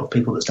measure of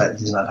people that stay at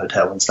the Disneyland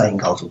Hotel and stay in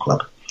Castle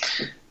Club.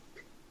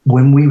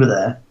 When we were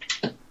there,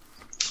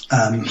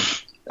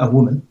 a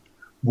woman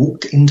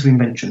walked into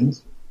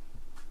Inventions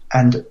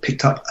and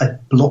picked up a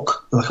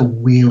block, like a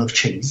wheel of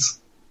cheese.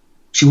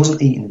 She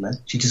wasn't eating in there.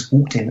 She just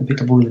walked in and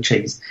picked up a wheel of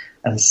cheese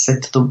and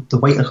said to the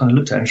waiter, kind of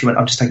looked at her and she went,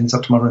 "I'm just taking this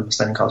up to my room and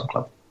staying in Castle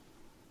Club."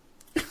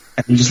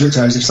 And he just looked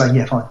at her as if saying,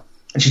 "Yeah, fine."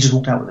 And she just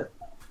walked out with it.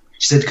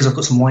 She said, "Because I've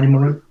got some wine in my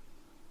room."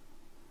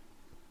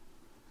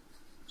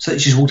 So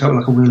she just walked out with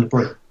like a wheel of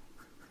brie.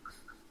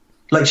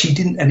 Like, she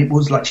didn't, and it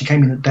was like she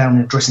came in down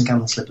in a dressing gown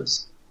and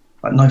slippers.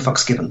 Like, no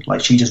fucks given.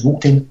 Like, she just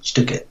walked in, she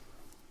took it.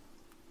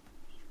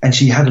 And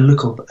she had a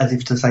look of, as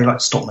if to say, like,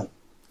 "Stop me."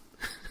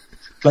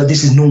 Like,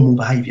 this is normal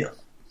behaviour.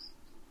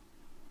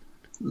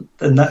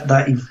 And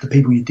that is the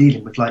people you're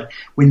dealing with. Like,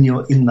 when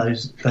you're in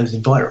those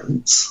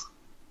environments,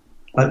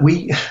 like,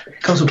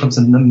 Castle Club's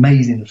an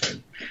amazing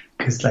thing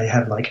because they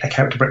have like a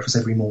character breakfast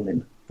every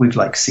morning with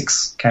like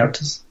 6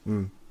 characters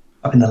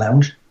up in the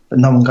lounge, but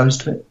no one goes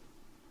to it.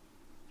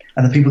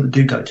 And the people that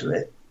do go to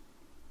it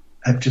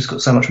have just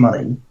got so much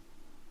money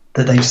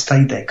that they've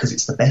stayed there because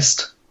it's the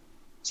best.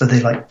 So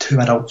they're like 2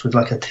 adults with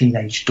like a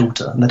teenage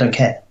daughter and they don't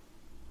care.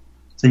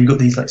 So you've got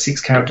these like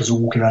 6 characters all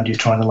walking around you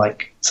trying to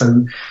like,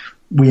 so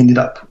we ended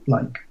up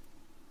like,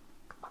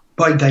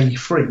 by day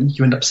 3,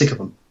 you end up sick of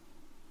them.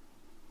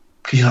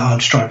 Because you're like, "Oh, I'm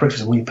just trying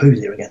breakfast and Winnie Pooh's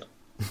here again."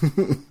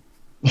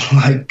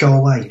 Like, go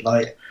away.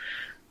 Like,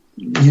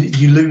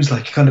 you lose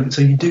like kind of,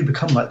 so you do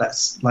become like that,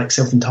 like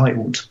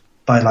self-entitled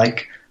by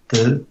like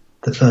the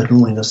third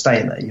morning of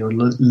staying there. You're a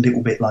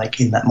little bit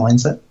like in that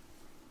mindset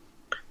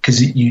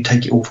because you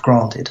take it all for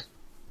granted.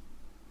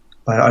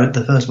 Like,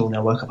 the first morning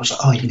I woke up, I was like,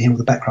 "Oh, you can hear all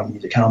the background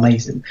music, how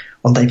amazing."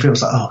 On day 3 I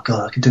was like, "Oh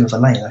god, I could do with a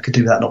lane, I could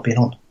do that not being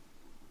on."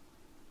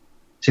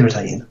 It's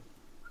irritating.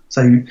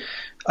 So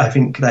I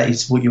think that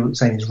is what you're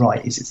saying is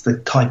right, is it's the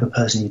type of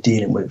person you're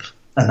dealing with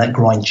and that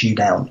grinds you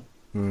down.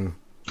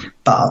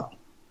 But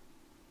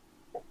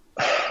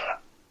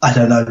I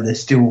don't know, there's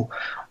still,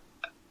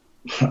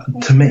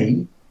 to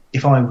me,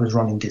 if I was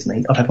running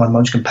Disney, I'd have my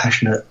most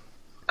compassionate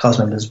cast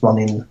members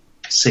running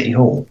City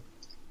Hall.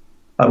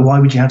 Like, why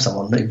would you have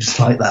someone who's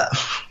like that?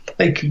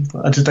 Like,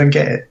 I just don't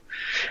get it.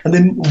 And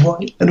then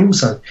why? And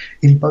also,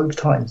 in both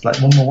times, like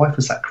when my wife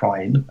was sat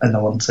crying and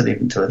no one said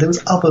anything to her, there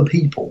was other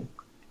people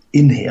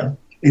in here,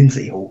 in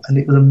City Hall, and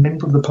it was a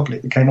member of the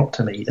public that came up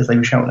to me as they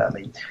were shouting at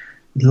me.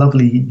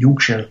 Lovely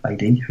Yorkshire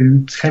lady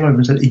who came over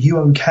and said, "Are you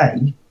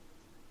okay?"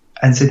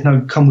 And said,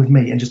 "No, come with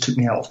me," and just took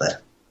me out of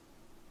there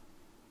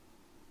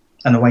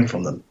and away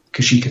from them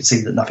because she could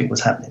see that nothing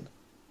was happening.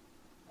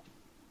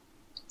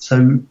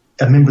 So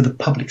a member of the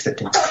public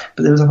stepped in,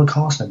 but there was other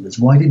cast members.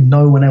 Why did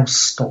no one else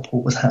stop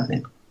what was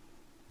happening?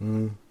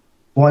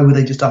 Why would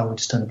they just, we'll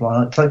just turn the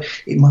blind eye? So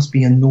it must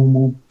be a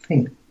normal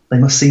thing. They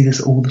must see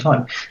this all the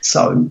time.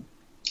 So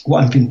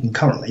what I'm thinking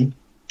currently,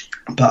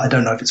 but I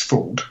don't know if it's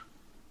fraud,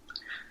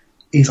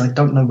 is I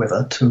don't know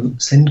whether to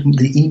send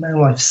the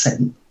email I've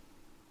sent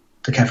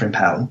to Catherine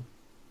Powell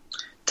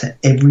to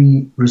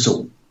every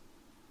resort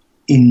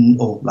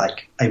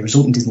a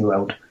resort in Disney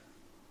World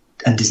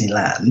and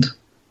Disneyland,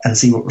 and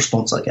see what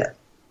response I get.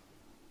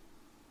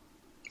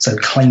 So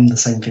claim the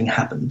same thing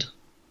happened,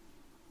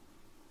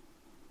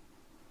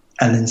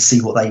 and then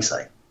see what they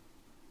say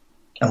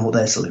and what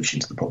their solution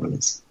to the problem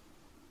is.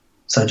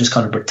 So just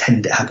kind of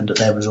pretend it happened at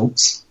their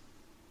resorts.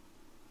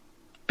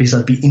 Because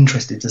I'd be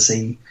interested to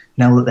see,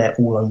 now that they're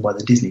all owned by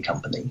the Disney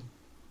company,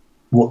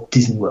 what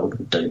Disney World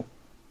would do.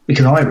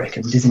 Because I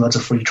reckon Disney World's a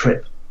free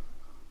trip.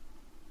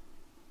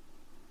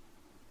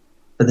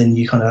 But then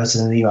you kind of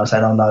send an email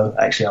saying, "Oh no,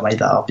 actually I made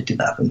that up, it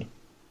didn't happen."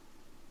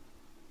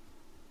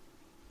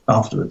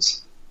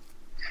 Afterwards.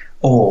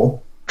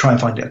 Or try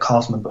and find a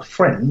cast member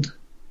friend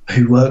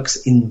who works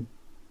in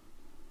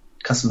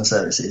customer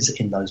services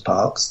in those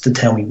parks to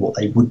tell me what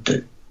they would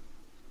do.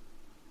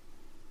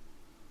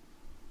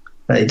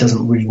 But it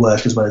doesn't really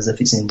work as well as if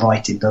it's in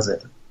writing, does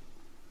it?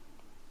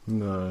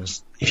 No.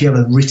 If you have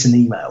a written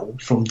email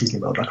from Disney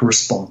World, like a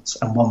response,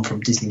 and one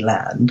from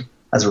Disneyland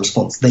as a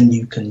response, then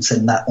you can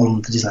send that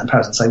on to Disneyland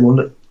Paris and say, "Well,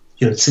 look,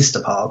 your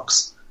sister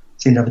parks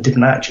seem to have a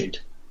different attitude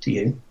to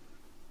you.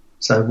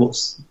 So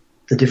what's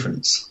the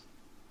difference?"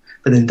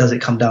 But then does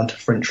it come down to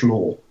French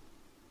law?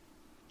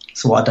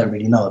 So what I don't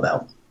really know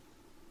about.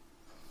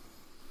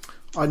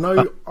 I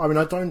know. I mean,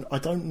 I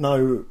don't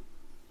know.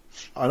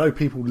 I know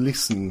people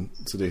listen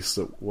to this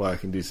that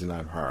work in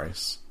Disneyland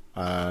Paris,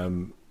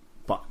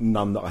 but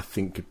none that I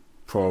think could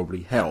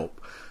probably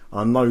help.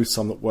 I know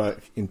some that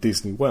work in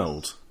Disney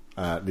World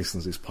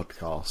listen to this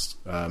podcast,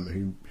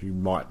 who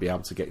might be able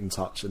to get in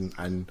touch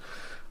and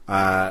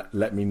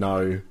let me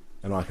know,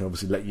 and I can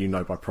obviously let you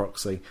know by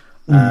proxy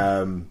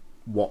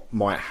what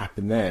might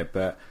happen there.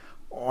 But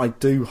I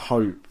do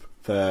hope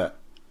that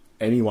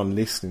anyone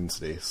listening to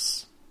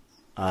this,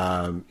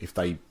 if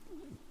they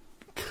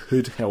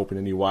could help in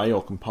any way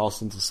or can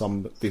pass on to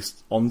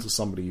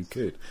somebody who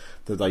could,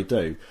 that they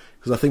do,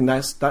 because I think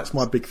that's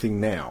my big thing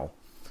now.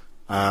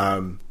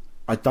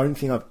 I don't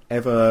think I've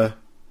ever.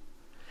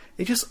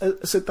 It just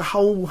said the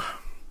whole.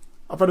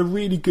 I've had a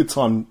really good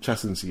time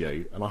chatting to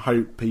you, and I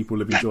hope people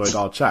have enjoyed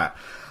our chat.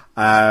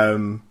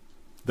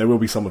 There will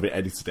be some of it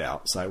edited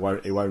out, so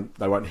they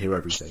won't hear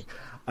everything.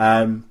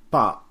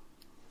 But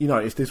you know,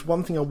 if there's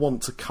one thing I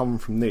want to come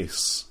from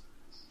this,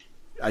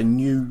 and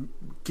you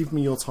give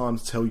me your time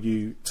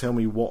to tell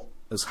me what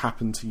has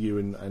happened to you,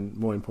 and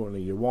more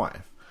importantly, your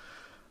wife,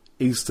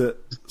 is that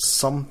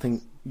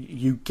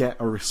you get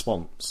a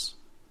response.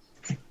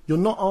 You're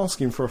not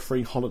asking for a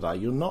free holiday.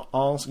 You're not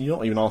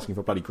even asking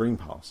for a bloody green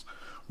pass.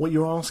 What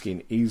you're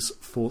asking is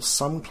for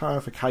some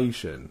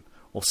clarification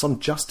or some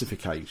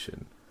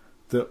justification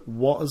that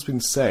what has been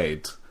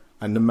said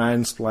and the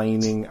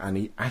mansplaining and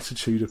the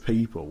attitude of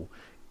people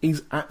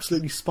is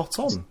absolutely spot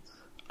on,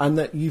 and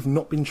that you've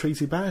not been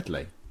treated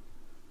badly.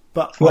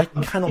 But I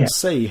cannot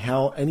see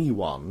how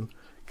anyone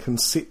can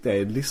sit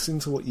there, listen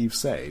to what you've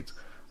said,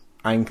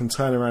 and can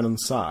turn around and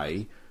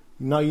say,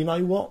 "No, you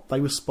know what? They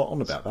were spot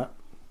on about that."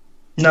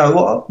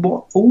 No,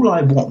 what all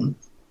I want,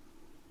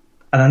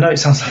 and I know it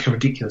sounds like a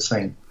ridiculous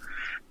thing,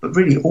 but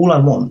really all I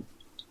want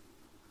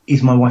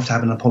is my wife to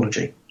have an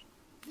apology.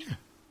 Yeah.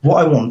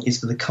 What I want is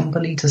for the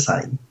company to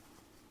say,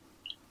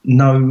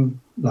 "No,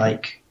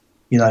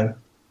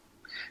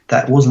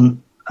 that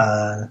wasn't,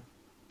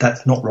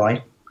 that's not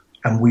right,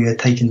 and we are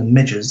taking the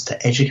measures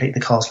to educate the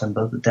cast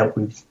member that dealt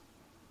with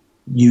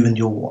you and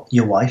your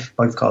wife,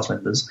 both cast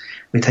members.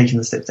 We're taking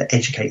the steps to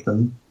educate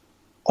them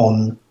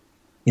on,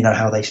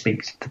 how they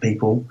speak to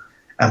people,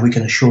 and we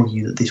can assure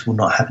you that this will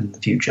not happen in the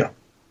future."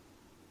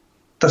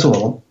 That's all I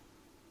want.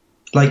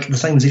 Like the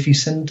same as if you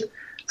send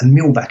a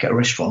meal back at a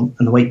restaurant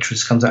and the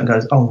waitress comes out and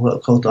goes, "Oh, well,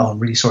 God, I'm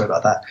really sorry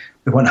about that.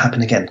 It won't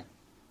happen again."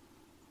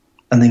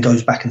 And then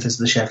goes back and says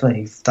to the chef,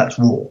 "Hey, that's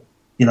raw,"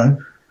 and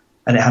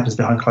it happens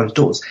behind closed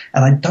doors.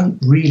 And I don't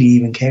really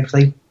even care if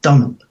they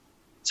don't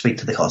speak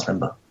to the cast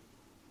member,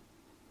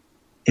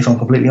 if I'm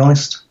completely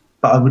honest.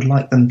 But I would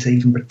like them to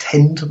even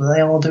pretend that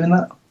they are doing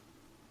that.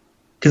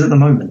 Because at the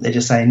moment, they're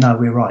just saying, "No,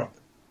 we're right.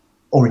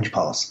 Orange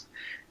pass."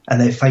 And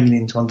they're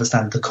failing to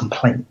understand the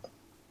complaint.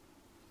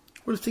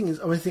 Well, the thing is,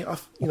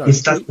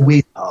 it's that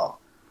weird part.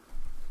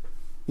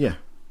 Yeah.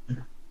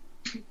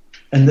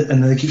 And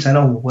they keep saying,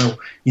 oh, well,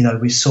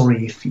 we're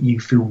sorry if you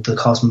feel the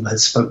cast member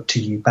has spoke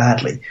to you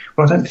badly.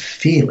 Well, I don't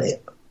feel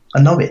it.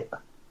 I know it.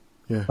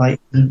 Yeah.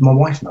 Like, my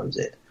wife knows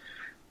it.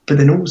 But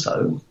then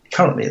also,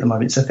 currently at the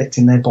moment, it's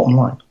affecting their bottom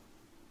line.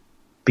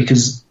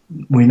 Because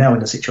we're now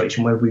in a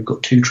situation where we've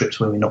got 2 trips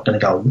where we're not going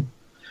to go.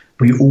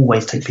 We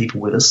always take people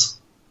with us.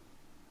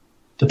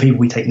 The people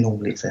we take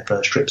normally, it's their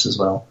first trips as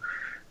well.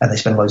 And they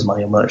spend loads of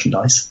money on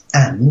merchandise.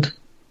 And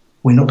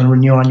we're not going to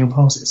renew our annual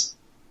passes.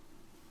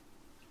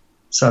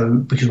 So,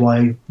 because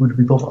why would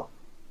we bother?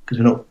 Because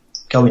we're not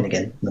going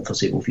again in the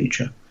foreseeable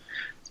future.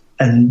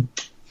 And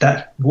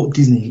what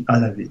Disney, I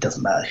know it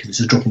doesn't matter because it's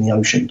a drop in the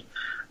ocean,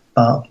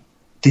 but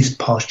this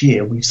past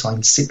year we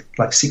signed 6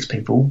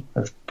 people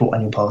have bought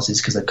annual passes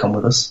because they've come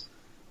with us.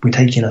 We're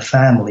taking a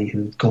family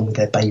who've gone with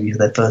their baby for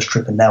their first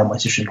trip, and now my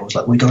sister-in-law's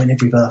like, we're going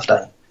every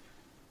birthday.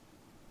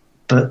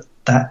 But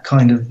that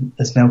kind of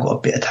has now got a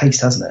bitter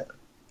taste, hasn't it?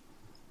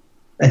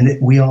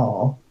 And we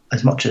are,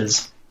 as much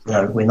as,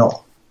 we're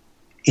not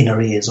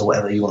inner ears or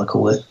whatever you want to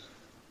call it,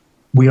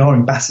 we are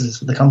ambassadors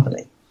for the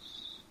company.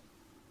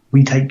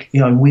 We're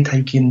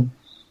taking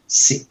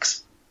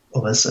 6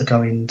 of us are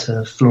going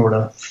to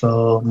Florida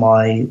for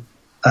my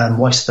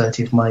wife's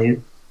 30th, my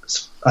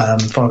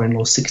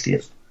father-in-law's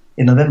 60th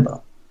in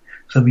November.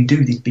 So we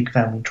do these big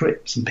family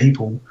trips, and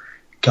people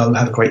go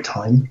have a great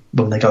time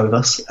when they go with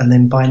us, and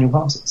then buy annual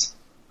passes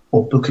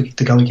or book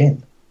to go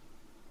again.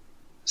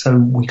 So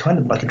we kind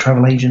of like a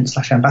travel agent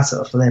 /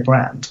 ambassador for their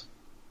brand.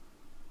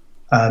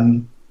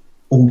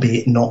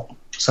 Albeit not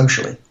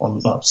socially,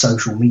 on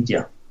social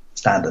media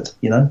standard,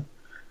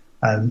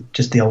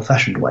 just the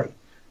old-fashioned way.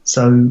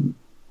 So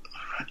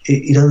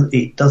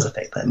it does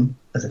affect them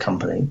as a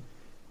company.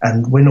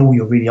 And when all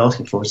you're really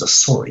asking for is a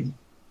sorry,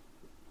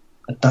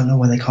 I don't know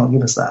why they can't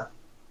give us that.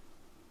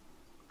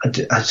 I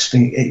just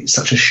think it's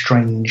such a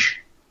strange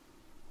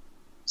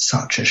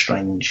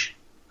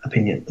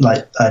opinion,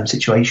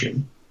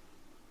 situation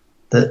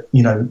that,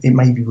 it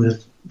maybe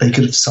they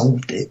could have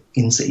solved it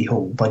in City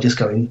Hall by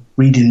just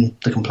reading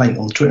the complaint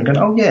on Twitter and going,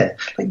 oh yeah,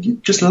 you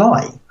just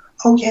lie.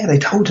 Oh yeah, they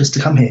told us to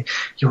come here.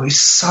 We're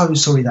so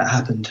sorry that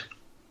happened.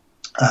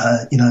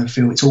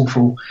 Phil, it's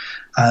awful.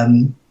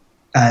 And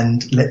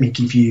let me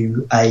give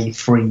you a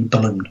free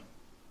balloon.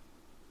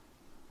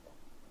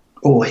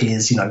 Or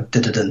here's,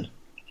 da-da-dun.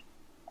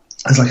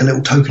 As like a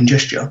little token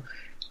gesture.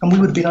 And we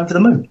would have been over the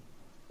moon.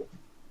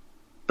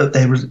 But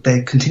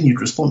their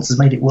continued response has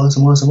made it worse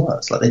and worse and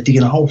worse. Like they're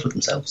digging a hole for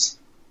themselves.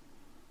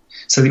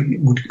 So it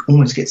would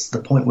almost get to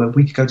the point where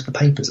we could go to the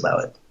papers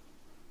about it.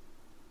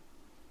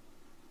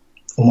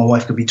 Or my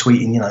wife could be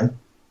tweeting,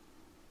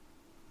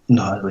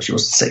 no, she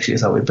wasn't sexy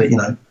as I would, but,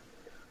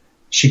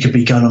 she could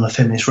be going on a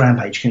feminist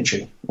rampage, couldn't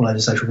she, all over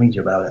social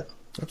media about it.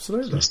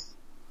 Absolutely.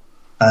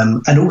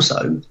 And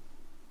also,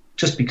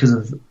 just because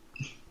of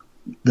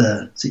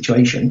the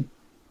situation,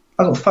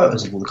 I got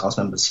photos of all the cast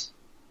members.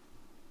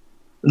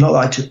 Not that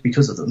I took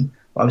because of them,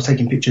 but I was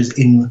taking pictures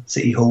in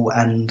City Hall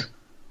and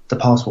the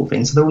passport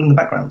thing, so they're all in the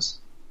backgrounds.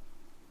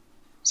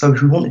 So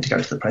if we wanted to go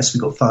to the press, we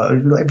got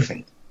photos, we got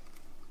everything.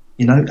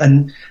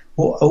 And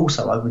what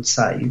also I would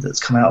say that's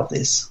come out of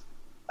this,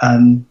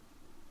 and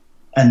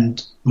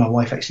my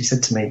wife actually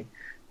said to me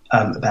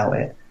about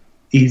it,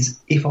 is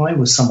if I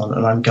was someone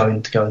and I'm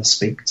going to go and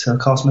speak to a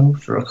cast member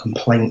for a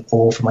complaint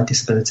or for my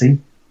disability,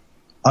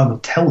 I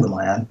would tell them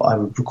I am, but I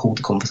would record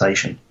the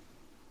conversation.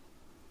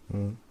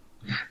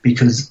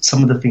 Because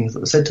some of the things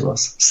that were said to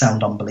us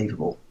sound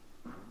unbelievable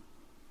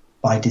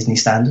by Disney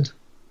standard.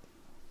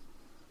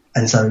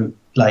 And so,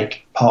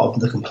 part of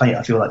the complaint,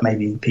 I feel like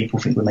maybe people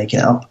think we're making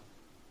it up.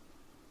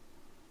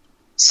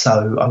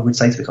 So I would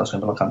say to the cast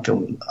member,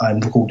 I'm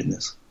recording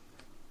this.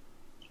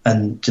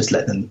 And just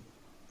let them,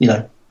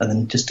 and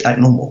then just act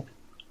normal.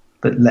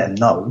 But let them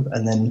know,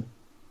 and then,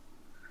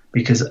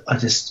 because I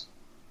just,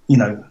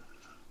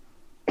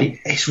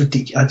 it's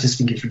ridiculous. I just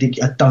think it's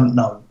ridiculous. I don't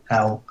know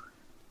how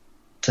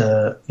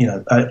to,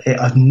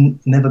 I've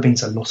never been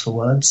so lost for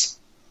words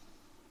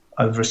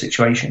over a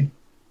situation.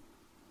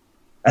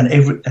 And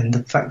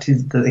the fact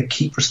is that they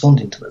keep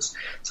responding to us.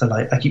 So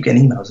I keep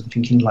getting emails and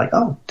thinking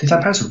oh, did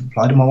that person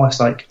reply? And my wife's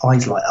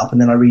eyes light up,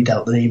 and then I read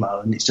out the email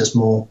and it's just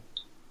more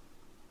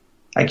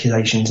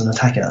accusations and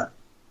attacking her.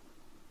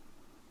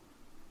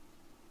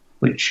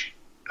 Which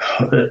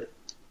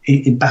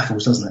it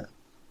baffles, doesn't it?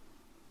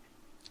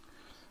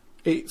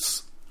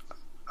 It's,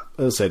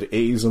 as I said, it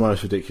is the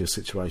most ridiculous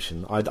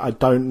situation. I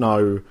don't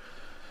know.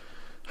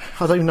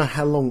 I don't even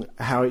know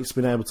how it's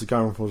been able to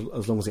go on for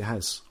as long as it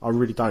has. I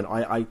really don't.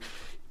 I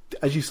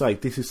as you say,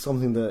 this is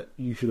something that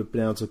you should have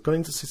been able to go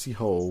into City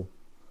Hall,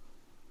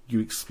 you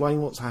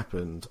explain what's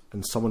happened,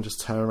 and someone just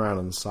turn around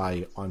and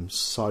say, I'm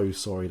so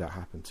sorry that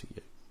happened to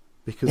you.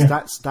 Because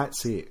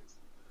that's it.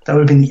 That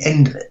would have been the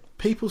end of it.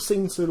 People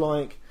seem to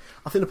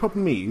I think the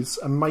problem is,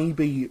 and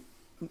maybe,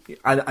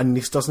 and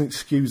this doesn't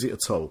excuse it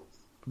at all,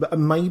 but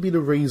maybe the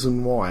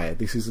reason why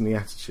this isn't the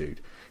attitude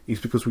is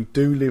because we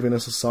do live in a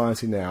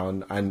society now,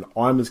 and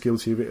I'm as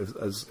guilty of it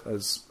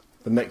as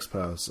the next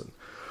person,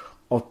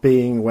 of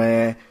being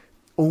where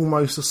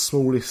almost the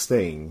smallest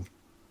thing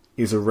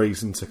is a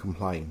reason to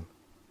complain.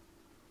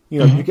 You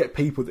know, you get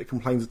people that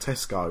complain to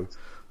Tesco,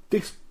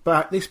 this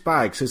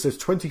bag says there's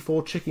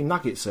 24 chicken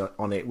nuggets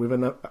on it with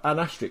an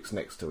asterisk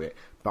next to it,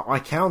 but I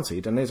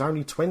counted and there's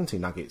only 20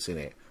 nuggets in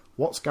it.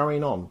 What's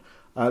going on?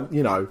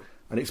 You know,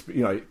 and it's,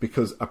 you know,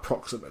 because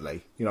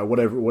approximately, you know,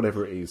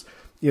 whatever it is,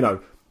 you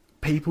know,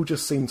 people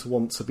just seem to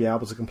want to be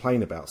able to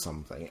complain about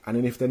something, and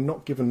then if they're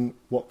not given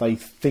what they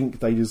think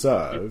they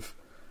deserve,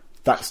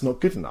 that's not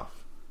good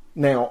enough.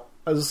 Now,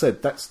 as I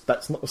said,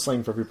 that's not the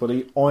same for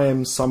everybody. I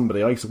used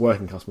to work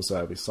in customer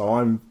service, so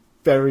I'm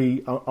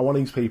one of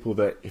these people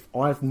that if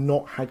I've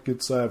not had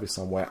good service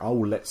somewhere, I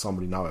will let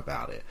somebody know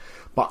about it.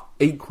 But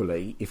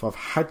equally, if I've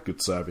had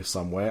good service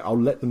somewhere, I'll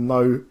let them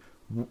know,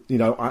 you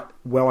know,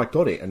 where I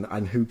got it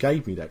and who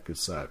gave me that good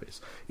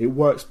service. It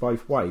works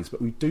both ways,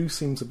 but we do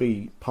seem to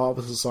be part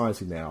of a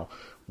society now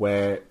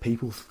where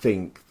people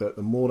think that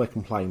the more they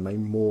complain, the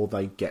more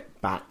they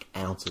get back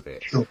out of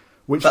it, Sure.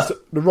 which is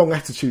the wrong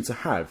attitude to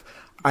have.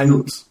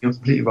 And you're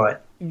completely right.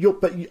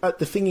 But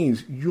the thing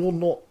is, you're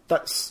not.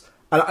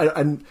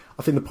 And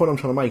I think the point I'm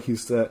trying to make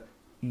is that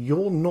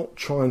you're not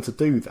trying to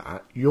do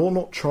that. You're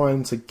not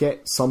trying to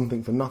get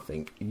something for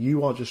nothing.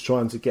 You are just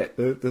trying to get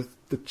the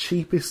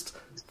cheapest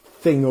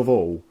thing of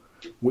all,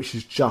 which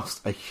is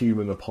just a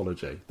human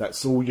apology.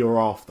 That's all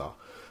you're after.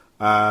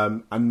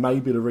 And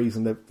maybe the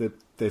reason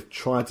they've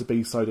tried to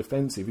be so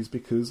defensive is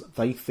because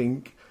they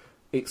think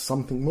it's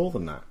something more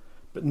than that.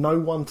 But no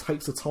one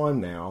takes the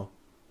time now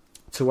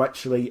to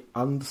actually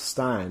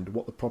understand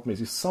what the problem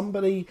is. If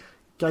somebody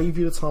gave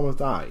you the time of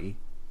day,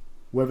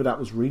 whether that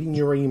was reading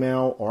your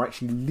email or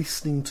actually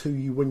listening to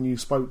you when you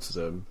spoke to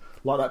them,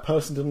 like that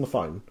person did on the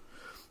phone,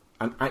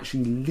 and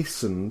actually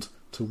listened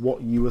to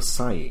what you were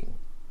saying.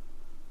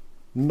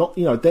 Not,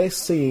 you know, they're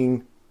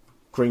seeing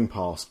green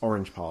pass,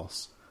 orange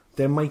pass.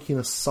 They're making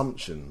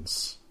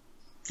assumptions.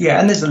 Yeah,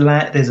 and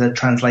there's a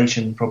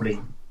translation probably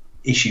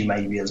issue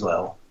maybe as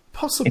well.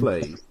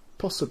 Possibly.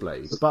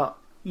 But,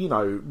 you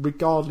know,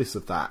 regardless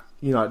of that,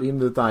 you know, at the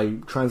end of the day,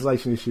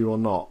 translation issue or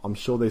not, I'm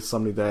sure there's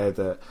somebody there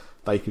that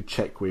they could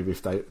check with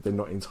if they're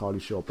not entirely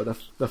sure. But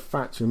the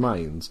fact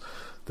remains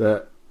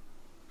that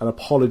an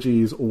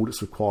apology is all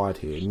that's required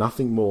here.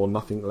 Nothing more,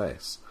 nothing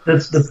less.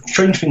 The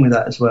strange thing with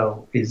that as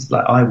well is,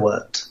 like, I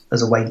worked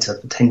as a waiter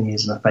for 10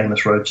 years in a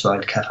famous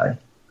roadside cafe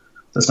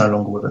that's no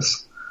longer with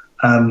us.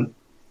 And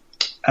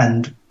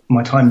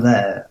my time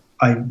there,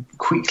 I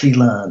quickly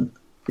learned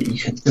that you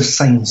can just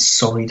saying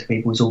sorry to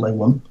people is all they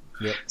want.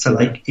 Yep. So,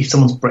 like, if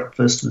someone's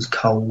breakfast was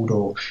cold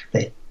or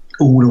their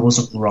order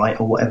wasn't right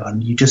or whatever,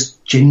 and you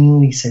just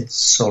genuinely said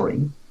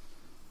sorry,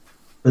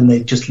 then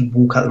they just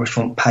walk out the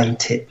restaurant, pay,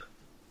 tip,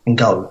 and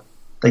go.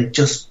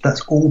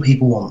 That's all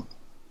people want,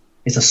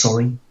 is a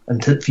sorry.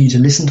 And for you to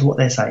listen to what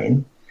they're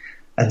saying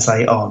and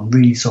say, oh, I'm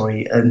really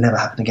sorry, it'll never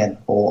happen again,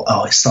 or,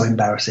 oh, it's so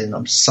embarrassing,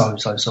 I'm so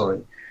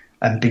sorry,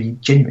 and be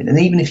genuine. And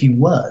even if you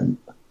weren't,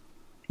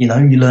 you know,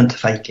 you learn to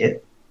fake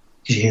it,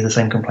 because you hear the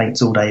same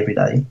complaints all day, every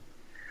day.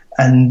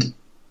 And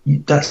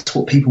that's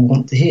what people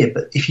want to hear.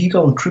 But if you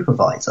go on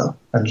TripAdvisor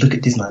and look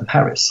at Disneyland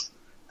Paris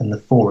and the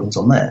forums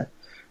on there,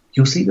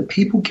 you'll see that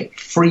people get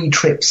free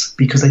trips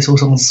because they saw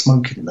someone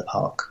smoking in the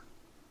park.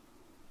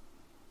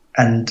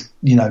 And,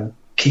 you know,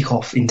 kick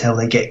off until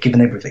they get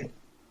given everything.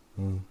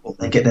 Or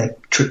they get their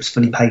trips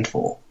fully paid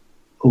for.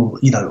 Or,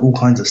 you know, all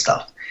kinds of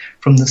stuff.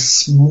 From the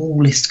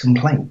smallest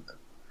complaint.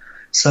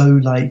 So,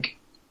 like,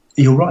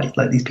 you're right,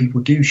 like, these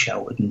people do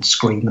shout and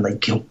scream and they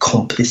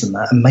comp this and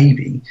that, and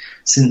maybe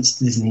since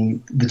the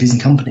Disney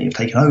company have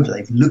taken over,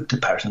 they've looked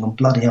at Paris and gone,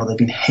 bloody hell, they've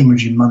been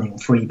hemorrhaging money on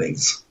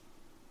freebies.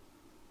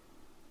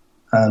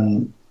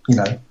 You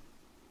know,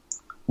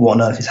 what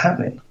on earth is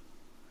happening?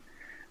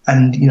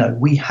 And, you know,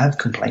 we have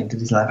complained to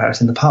Disneyland Paris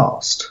in the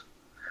past,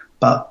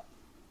 but,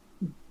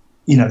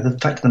 you know, the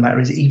fact of the matter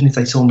is, even if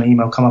they saw my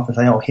email come up and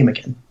say, oh, him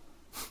again,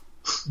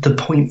 the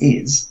point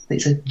is,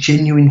 it's a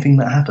genuine thing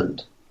that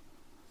happened.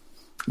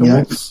 You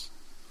know,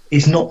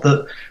 it's not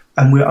that,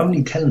 and we're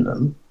only telling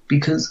them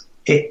because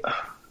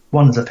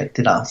one has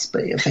affected us,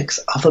 but it affects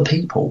other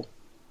people.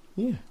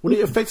 Yeah, well,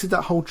 it affected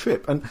that whole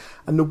trip, and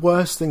the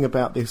worst thing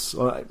about this,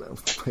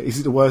 is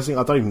it the worst thing?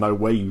 I don't even know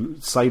where you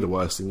say the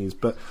worst thing is,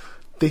 but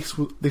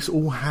this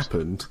all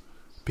happened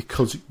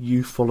because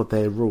you followed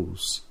their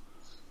rules.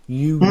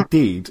 You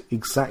did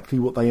exactly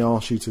what they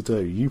asked you to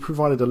do. You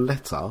provided a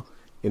letter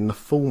in the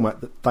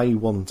format that they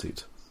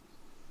wanted.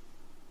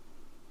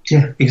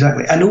 Yeah,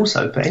 exactly. And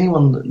also, for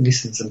anyone that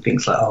listens and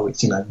thinks like, oh,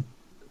 it's, you know,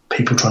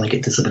 people trying to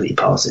get disability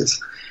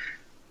passes,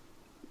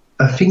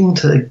 a thing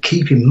to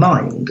keep in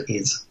mind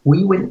is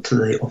we went to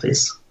the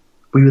office,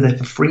 we were there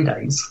for 3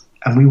 days,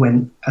 and we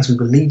went as we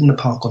were leaving the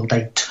park on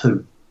day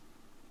 2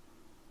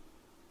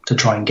 to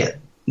try and get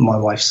my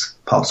wife's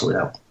pass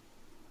sorted out.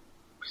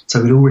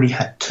 So we'd already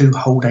had 2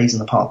 whole days in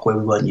the park where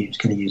we weren't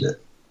going to use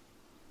it.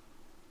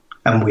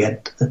 And we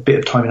had a bit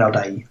of time in our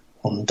day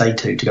on day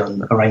 2 to go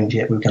and arrange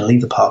it. We were going to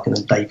leave the park, and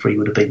then day 3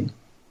 would have been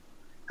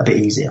a bit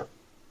easier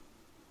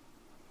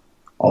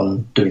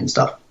on doing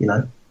stuff, you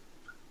know,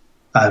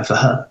 for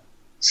her.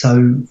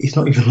 So it's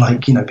not even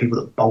like, people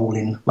that bowl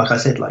in, like I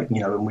said,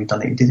 when we've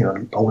done it in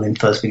Disneyland, bowl in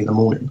first thing in the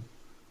morning,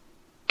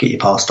 get your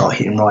pass, start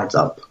hitting rides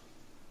up.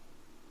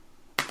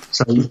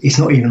 So it's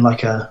not even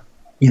like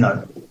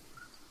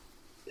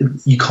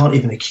you can't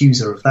even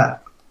accuse her of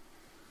that.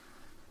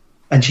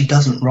 And she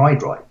doesn't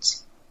ride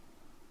rides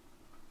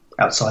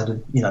outside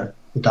of, the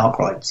dark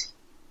rides.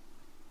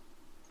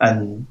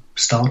 And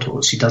Star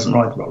Tours, she doesn't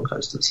ride the roller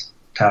coasters,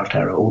 Tower of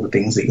Terror, all the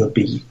things that you'd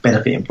be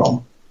benefiting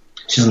from.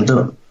 She doesn't do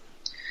them.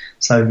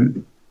 So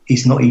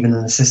it's not even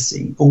a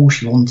necessity. All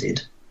she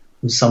wanted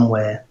was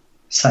somewhere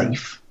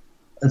safe,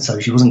 and so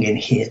she wasn't getting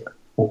hit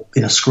or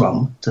in a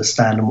scrum to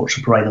stand and watch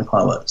the parade and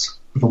fireworks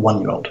with a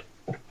 1-year-old.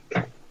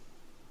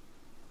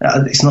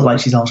 It's not like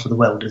she's asked for the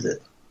world, is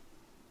it?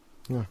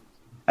 Yeah.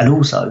 And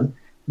also,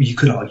 you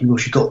could argue, well,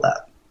 she got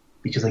that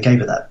because they gave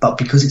her that, but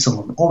because it's on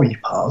an orange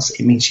pass,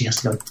 it means she has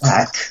to go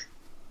back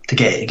to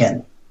get it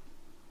again,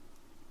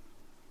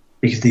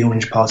 because the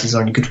orange pass is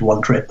only good for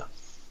one trip.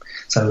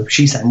 So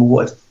she's saying, well,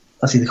 what if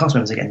I see the cast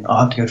members again?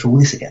 I'll have to go through all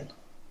this again.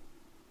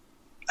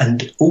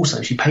 And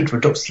also, she paid for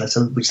a doctor's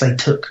letter, which they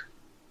took,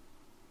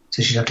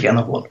 so she'd have to get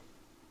another one.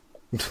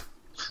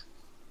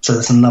 So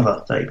that's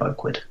another 35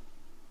 quid.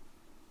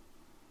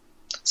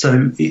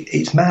 So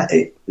it's mad.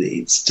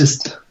 It's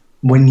just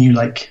when you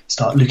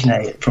start looking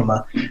at it from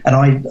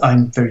and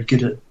I'm very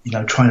good at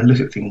trying to look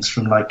at things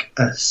from a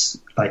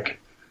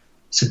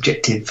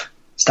subjective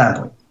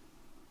standpoint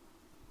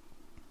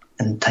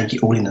and take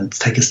it all in and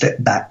take a step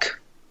back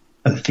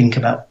and think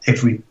about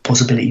every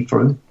possibility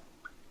through.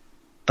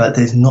 But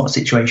there's not a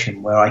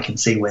situation where I can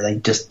see where they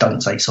just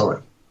don't say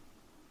sorry.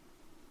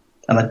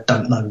 And I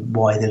don't know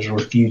why there's a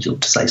refusal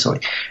to say sorry.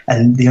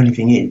 And the only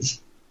thing is,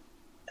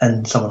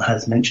 and someone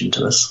has mentioned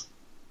to us,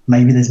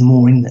 maybe there's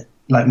more in it.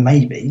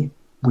 Maybe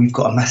we've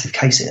got a massive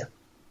case here.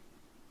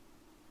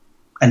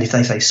 And if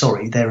they say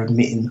sorry, they're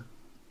admitting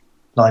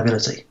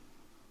liability.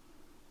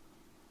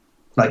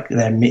 They're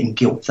admitting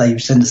guilt. If they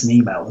send us an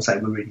email and say,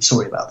 we're really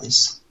sorry about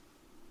this,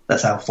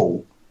 that's our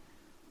fault,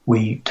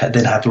 we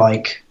then have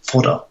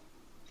fodder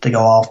to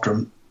go after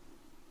them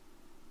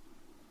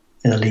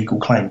in a legal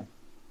claim.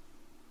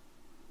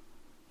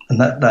 And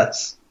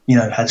that's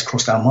has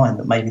crossed our mind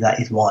that maybe that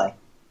is why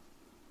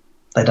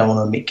they don't want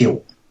to admit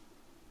guilt.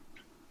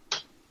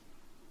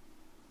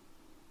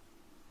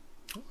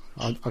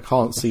 I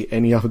can't see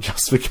any other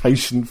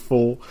justification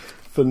for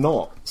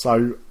not.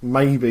 So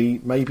maybe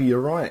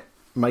you're right.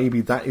 Maybe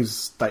that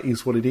is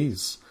what it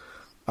is.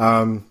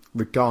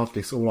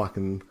 Regardless, all I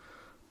can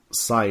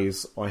say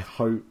is I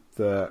hope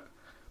that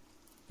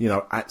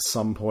at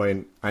some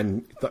point,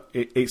 and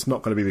it's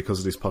not going to be because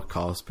of this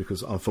podcast,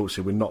 because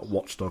unfortunately we're not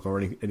Watchdog or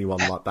anyone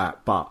like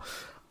that. But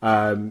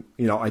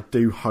I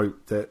do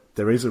hope that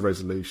there is a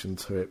resolution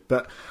to it.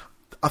 But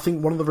I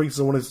think one of the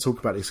reasons I wanted to talk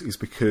about this is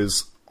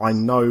because I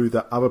know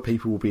that other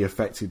people will be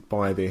affected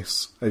by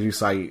this. As you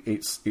say,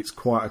 it's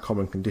quite a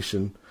common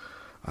condition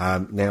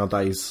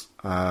nowadays.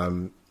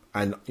 And,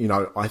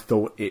 I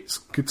thought it's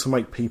good to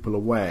make people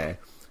aware,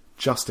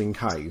 just in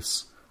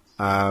case,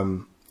 they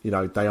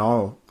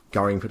are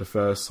going for the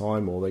first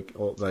time, or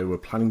they were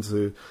planning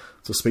to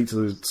speak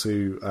to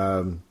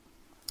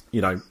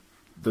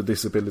the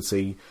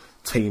disability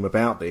team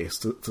about this,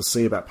 to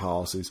see about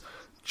passes,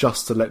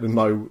 just to let them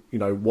know,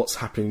 what's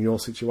happening in your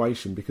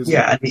situation. Because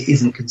and it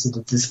isn't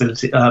considered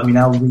disability. Our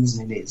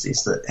reasoning is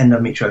that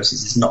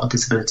endometriosis is not a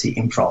disability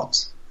in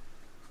France.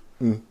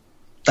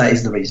 That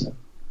is the reasoning.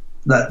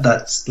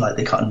 That's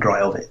the cut and dry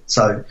of it.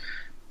 So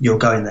you're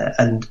going there,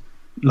 and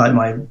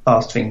my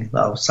last thing that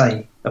I'll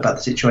say about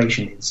the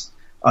situation is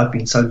I've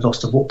been so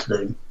lost of what to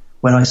do.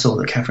 When I saw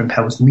that Catherine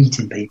Pell was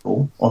meeting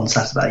people on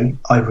Saturday,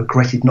 I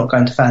regretted not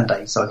going to Fan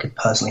Day so I could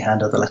personally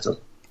hand her the letter.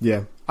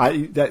 Yeah.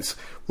 That's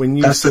when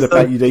you said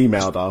about you'd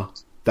emailed her,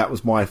 that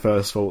was my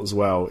first thought as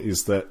well,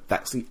 is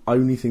that's the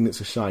only thing that's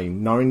a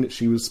shame. Knowing that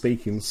she was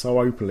speaking so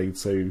openly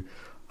to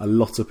a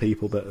lot of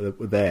people that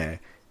were there,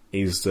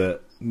 is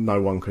that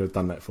no one could have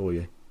done that for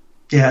you.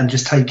 Yeah, and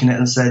just taking it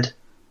and said,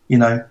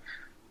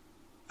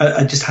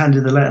 I just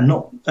handed the letter,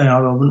 not, I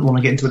wouldn't want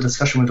to get into a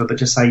discussion with her, but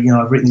just say,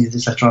 I've written you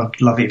this letter, I'd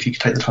love it if you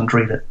could take the time to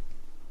read it.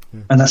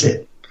 Yeah. And that's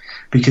it.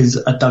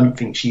 Because I don't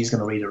think she's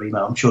going to read her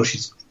email. I'm sure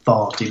she's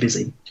far too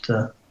busy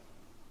to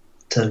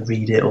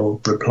read it or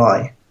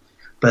reply.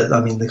 But,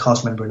 the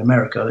cast member in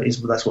America,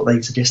 that's what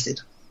they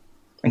suggested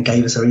and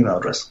gave us her email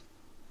address.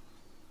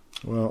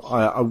 Well,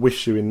 I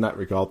wish you in that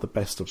regard the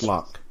best of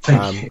luck.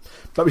 Thank you.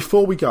 But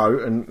before we go,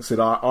 and Sid,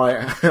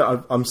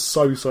 I'm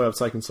so sorry I've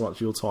taken so much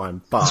of your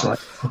time, but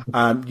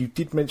right. You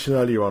did mention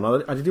earlier on,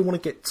 I didn't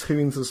want to get too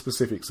into the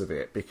specifics of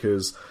it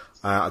because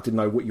I didn't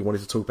know what you wanted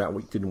to talk about and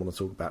what you didn't want to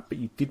talk about, but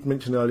you did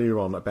mention earlier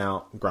on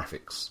about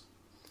graphics.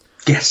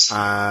 Yes.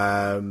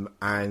 And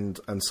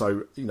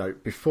so,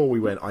 before we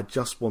went, I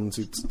just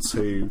wanted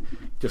to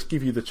just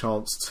give you the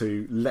chance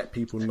to let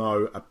people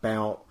know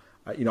about,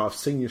 I've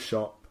seen your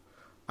shop,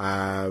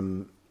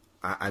 and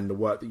the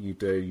work that you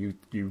do.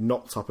 You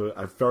knocked up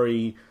a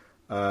very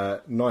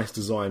nice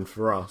design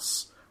for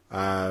us,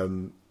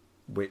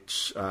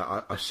 which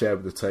I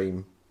shared with the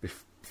team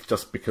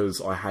just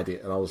because I had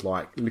it and I was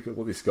like, look at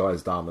what this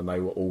guy's done, and they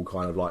were all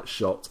kind of like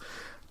shocked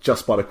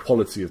just by the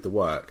quality of the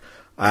work.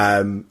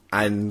 And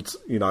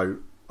you know,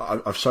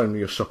 I've shown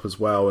your shop as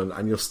well,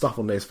 and your stuff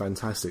on there is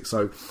fantastic.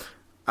 So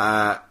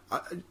I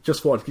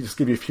just wanted to just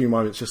give you a few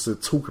moments just to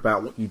talk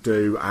about what you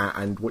do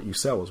and what you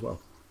sell as well.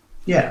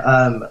 Yeah,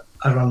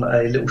 I run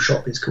a little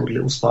shop. It's called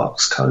Little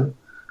Sparks Co.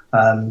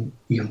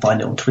 You can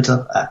find it on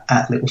Twitter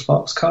at Little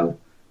Sparks Co.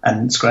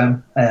 and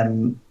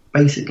Instagram.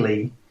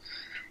 Basically,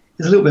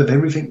 it's a little bit of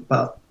everything,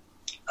 but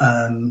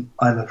I'm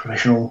a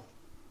professional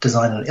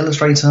designer and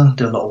illustrator,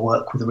 do a lot of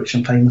work with the rich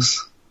and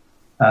famous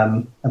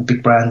and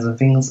big brands and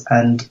things.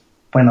 And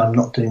when I'm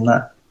not doing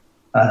that,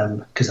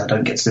 because I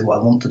don't get to do what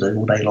I want to do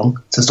all day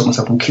long, to stop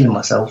myself from killing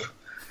myself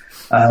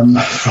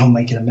from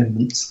making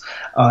amendments,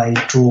 I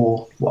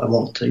draw what I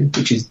want to,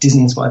 which is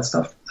Disney-inspired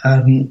stuff.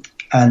 And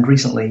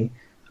recently,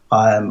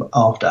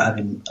 after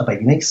having a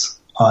baby niece,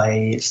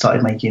 I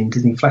started making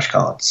Disney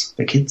flashcards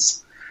for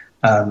kids,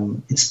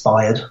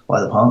 inspired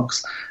by the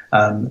parks.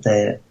 I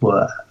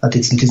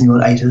did some Disney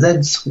World A to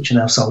Zs, which are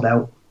now sold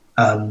out,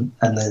 and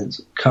then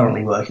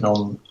currently working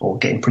on or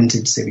getting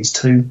printed Series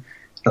 2.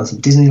 Done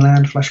some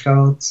Disneyland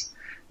flashcards.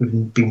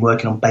 We've been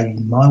working on baby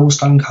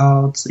milestone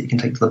cards that you can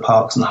take to the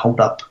parks and hold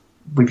up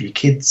with your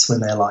kids when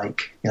they're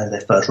like, you know,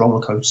 their first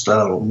roller coaster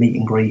or meet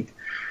and greet,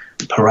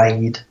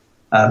 parade,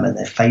 and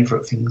their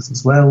favourite things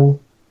as well.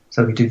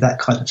 So we do that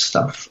kind of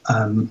stuff,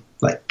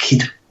 like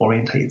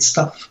kid-orientated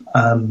stuff,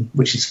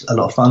 which is a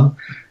lot of fun.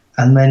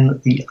 And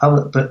then the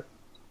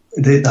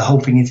whole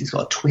thing is it's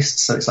got a twist,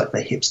 so it's like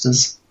they're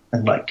hipsters,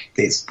 and like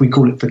we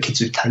call it for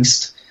kids with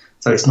taste.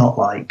 So it's not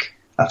like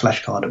a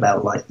flashcard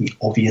about like the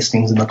obvious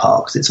things in the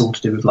parks. It's all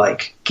to do with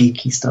like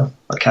geeky stuff,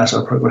 like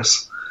Carousel of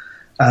Progress.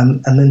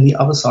 And then the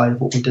other side of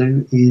what we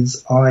do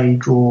is I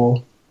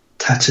draw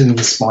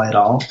tattoo-inspired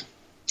art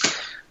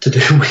to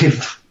do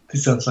with,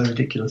 this sounds so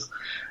ridiculous,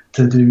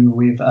 to do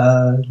with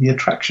the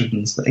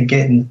attractions that,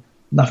 again,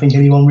 nothing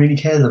anyone really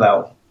cares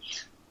about.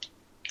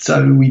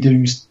 So we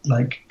do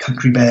like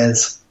Country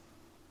Bears,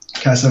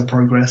 Carousel of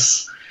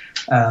Progress,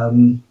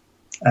 and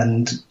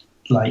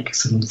like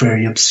some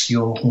very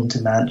obscure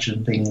Haunted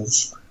Mansion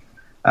things.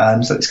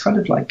 So it's kind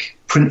of like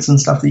prints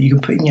and stuff that you can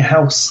put in your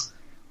house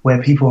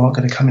where people aren't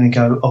going to come in and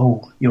go,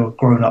 oh, you're a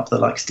grown-up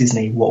that likes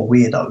Disney, what a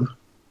weirdo.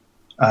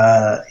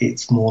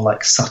 It's more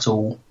like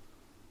subtle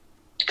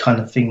kind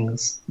of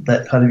things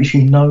that kind of, if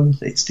you know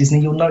that it's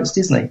Disney, you'll know it's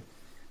Disney.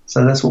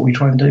 So that's what we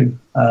try and do.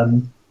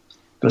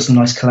 Got some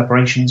nice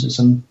collaborations with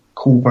some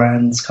cool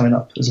brands coming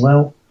up as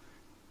well.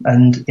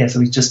 And yeah, so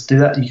we just do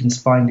that. You can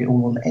find it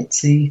all on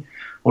Etsy,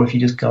 or if you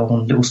just go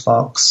on Little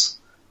Sparks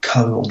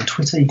Co on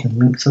Twitter, you can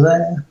link to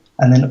there.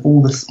 And then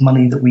all this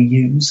money that we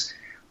use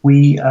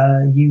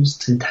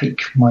to take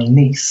my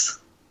niece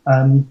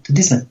to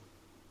Disney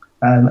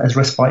as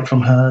respite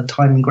from her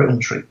time in Great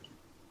Ormond Street.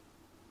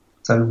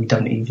 So we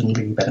don't even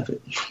really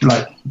benefit.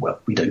 Like, well,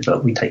 we do,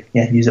 but we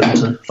use it all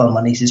to fund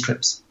my niece's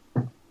trips.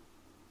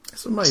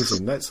 It's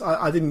amazing.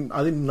 I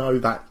didn't know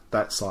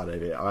that side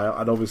of it.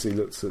 I'd obviously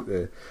looked at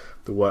the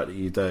work that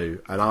you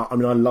do, and I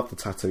mean I love the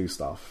tattoo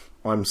stuff.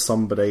 I'm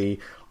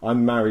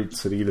married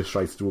to the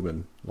illustrated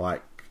woman.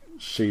 Like,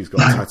 she's got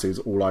tattoos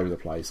all over the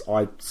place.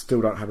 I still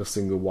don't have a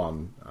single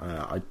one.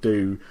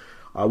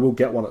 I will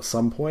get one at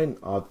some point.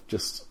 I've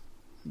just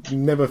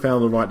never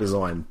found the right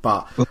design.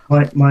 But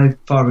my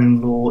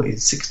father-in-law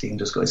is 16,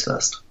 just got his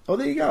first. Oh,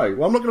 there you go.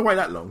 Well, I'm not going to wait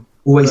that long.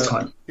 Always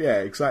time. Yeah,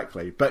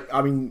 exactly. But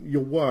I mean,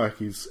 your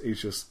work is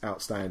just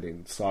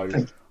outstanding. So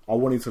I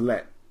wanted to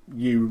let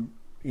you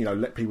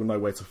let people know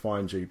where to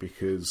find you,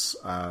 because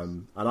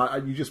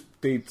you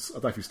just did. I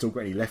don't know if you've still got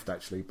any left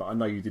actually, but I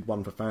know you did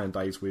one for Fan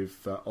Days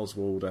with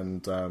Oswald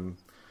and.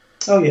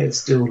 Oh yeah, it's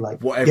still like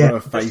whatever her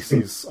face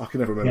is. I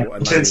can never remember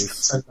what her name is.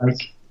 So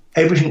like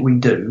everything we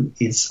do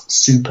is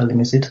super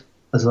limited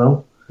as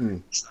well.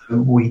 So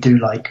we do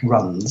like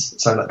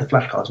runs. So like the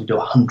flashcards, we do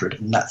 100,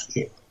 and that's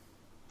it.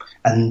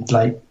 And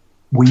like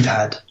we've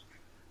had,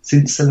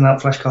 since selling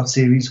out Flashcard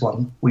Series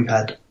 1, we've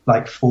had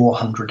like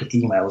 400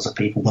 emails of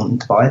people wanting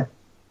to buy it,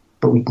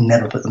 but we'd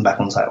never put them back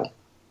on sale.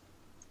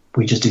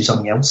 We just do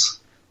something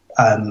else.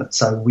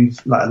 So we've,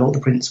 like, a lot of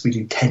the prints, we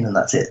do 10 and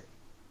that's it.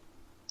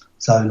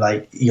 So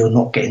like you're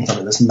not getting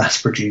something that's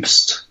mass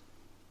produced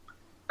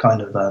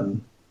kind of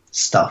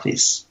stuff.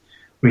 It's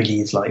really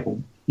is like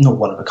not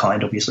one of a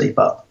kind, obviously,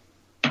 but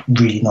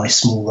really nice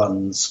small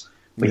runs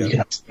where you can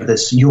have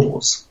this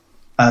yours.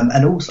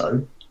 And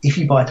also, if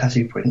you buy a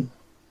tattoo print,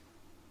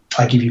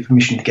 I give you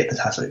permission to get the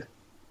tattoo.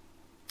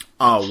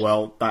 Oh,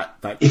 well,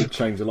 that could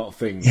change a lot of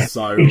things. Yeah.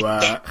 So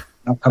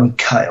I'll come and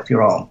cut it off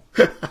your arm.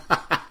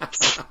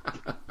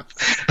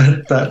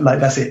 But like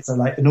that's it. So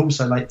like, and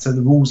also like, so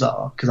the rules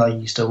are, because I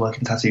used to work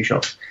in tattoo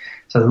shops.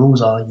 So the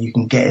rules are you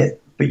can get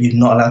it, but you're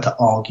not allowed to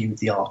argue with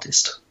the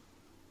artist.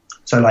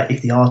 So like,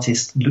 if the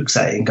artist looks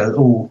at it and goes,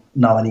 "Oh,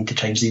 no, I need to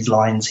change these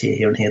lines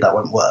here, and here, that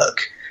won't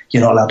work,"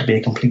 you're not allowed to be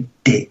a complete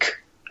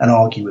dick and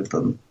argue with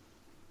them.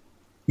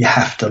 You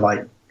have to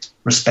like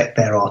respect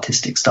their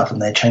artistic stuff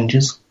and their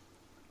changes.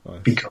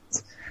 Nice.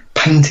 Because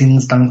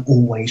paintings don't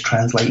always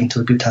translate into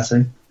a good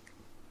tattoo.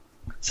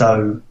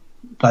 So,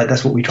 like,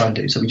 that's what we try and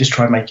do. So we just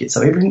try and make it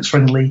so everything's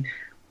friendly.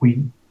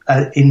 We,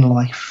 in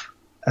life,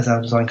 as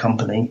our design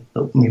company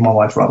that me and my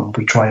wife run,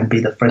 we try and be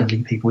the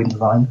friendly people in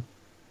design,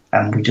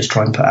 and we just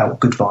try and put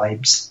out good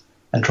vibes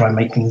and try and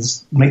make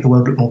the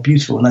world look more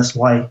beautiful. And that's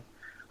why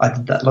I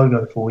did that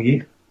logo for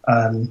you,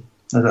 that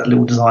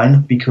little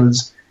design,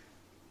 because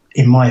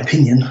in my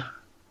opinion,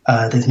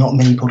 there's not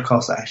many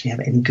podcasts that actually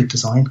have any good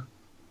design.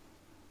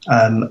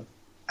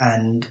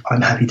 And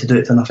I'm happy to do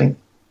it for nothing.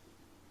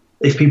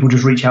 If people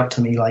just reach out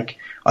to me, like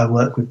I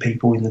work with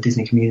people in the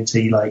Disney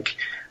community, like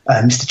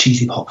Mr.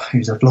 Cheesy Pop,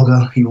 who's a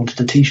vlogger, he wanted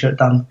a t-shirt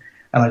done,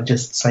 and I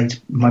just say,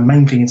 my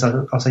main thing is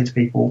I'll say to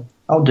people,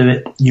 I'll do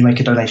it, you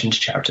make a donation to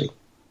charity.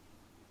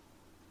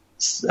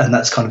 And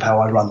that's kind of how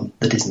I run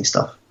the Disney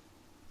stuff.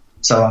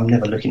 So I'm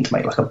never looking to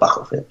make like a buck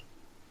off it.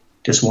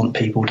 Just want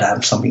people to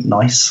have something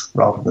nice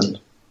rather than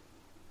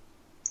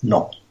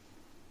not.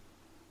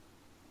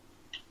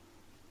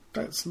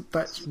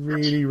 That's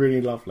really,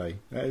 really lovely.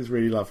 That is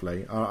really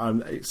lovely.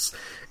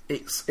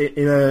 It's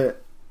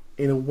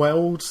in a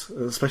world,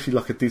 especially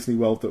like a Disney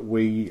world that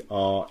we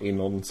are in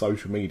on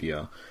social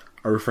media,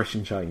 a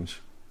refreshing change.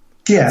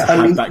 Yeah, to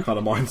have that kind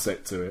of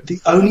mindset to it. The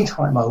only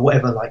time I will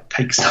ever like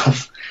take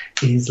stuff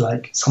is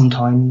like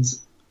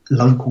sometimes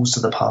locals to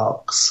the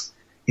parks,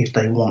 if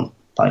they want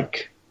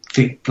like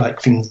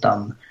things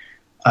done,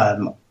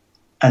 and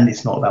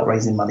it's not about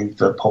raising money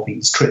for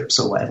Poppy's trips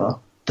or whatever,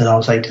 then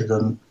I'll say to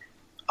them,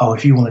 oh,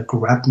 if you want to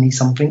grab me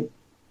something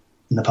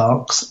in the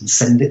parks and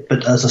send it,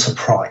 but as a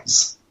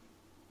surprise,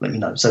 let me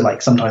know. So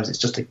like sometimes it's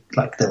just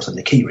like they'll send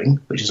a key ring,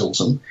 which is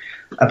awesome,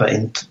 but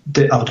in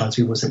other times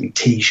people will send me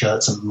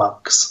t-shirts and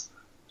mugs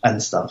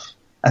and stuff,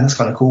 and that's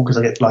kind of cool because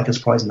I get like a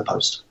surprise in the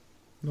post.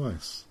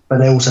 Nice. But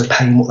they're also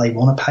paying what they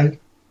want to pay.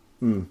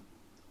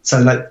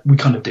 So like we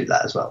kind of do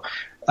that as well.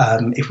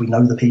 If we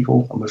know the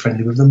people and we're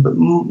friendly with them, but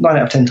 9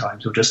 out of 10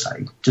 times we'll just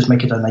say, just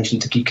make a donation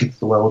to Give Kids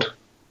the World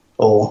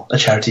or a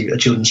charity, a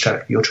children's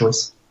charity, your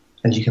choice,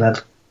 and you can add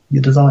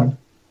your design.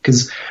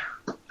 Because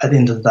at the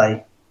end of the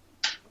day,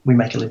 we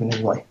make a living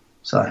anyway.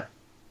 So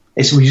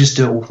we just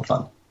do it all for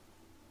fun.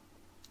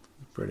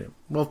 Brilliant.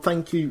 Well,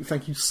 thank you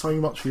so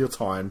much for your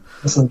time.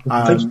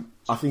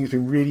 I think it's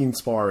been really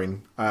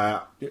inspiring,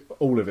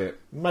 all of it.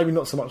 Maybe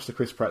not so much the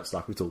Chris Pratt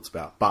stuff we talked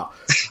about, but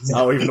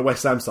or even the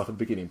West Ham stuff at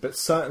the beginning. But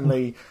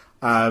certainly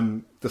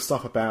the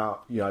stuff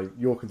about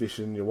your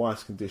condition, your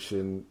wife's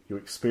condition, your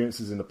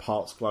experiences in the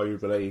parks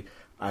globally,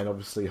 and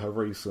obviously her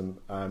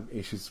recent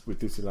issues with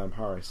Disneyland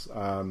Paris,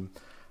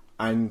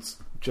 and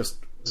just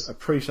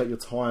appreciate your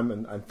time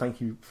and thank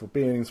you for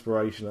being an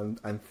inspiration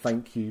and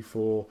thank you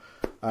for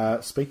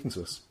speaking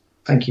to us.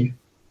 Thank you.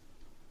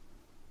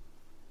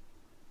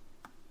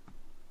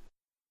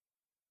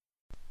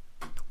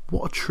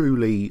 What a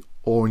truly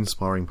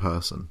awe-inspiring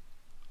person.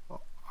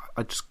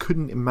 I just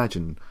couldn't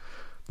imagine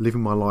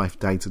living my life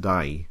day to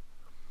day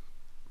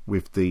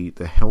with the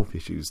health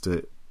issues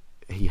that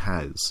he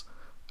has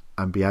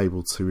and be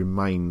able to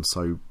remain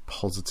so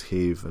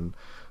positive and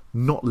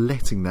not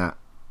letting that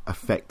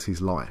affect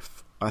his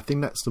life. I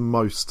think that's the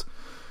most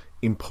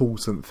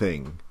important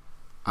thing,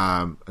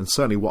 and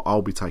certainly what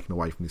I'll be taking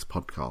away from this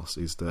podcast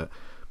is that,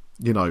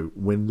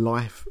 when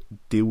life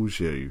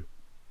deals you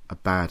a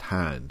bad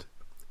hand,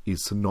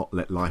 is to not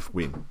let life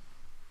win.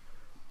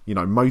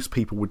 Most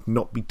people would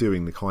not be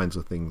doing the kinds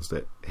of things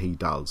that he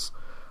does.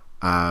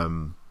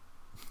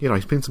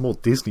 He's been to more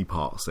Disney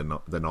parks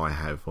than I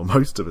have, or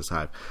most of us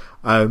have,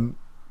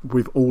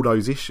 with all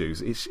those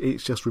issues.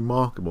 It's just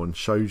remarkable and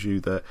shows you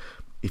that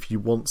if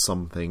you want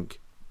something,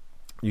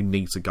 you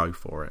need to go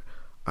for it.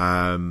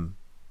 I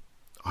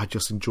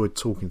just enjoyed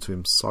talking to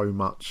him so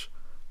much.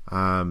 We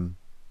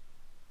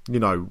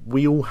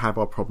all have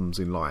our problems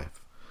in life.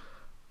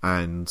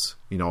 And,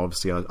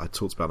 obviously I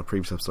talked about in the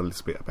previous episode a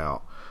little bit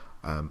about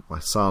my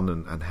son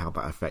and how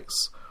that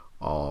affects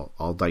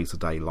our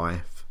day-to-day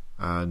life.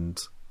 And,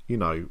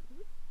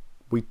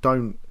 we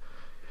don't...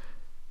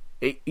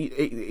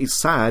 It's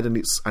sad and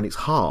it's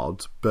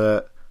hard,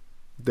 but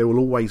there will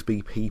always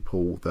be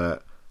people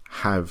that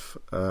have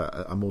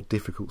a more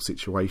difficult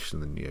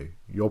situation than you.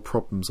 Your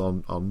problems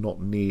are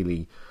not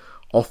nearly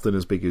often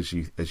as big as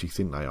you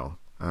think they are.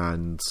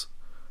 And...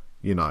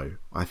 I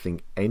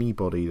think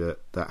anybody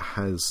that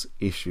has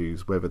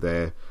issues, whether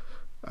they're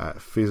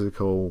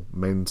physical,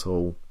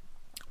 mental,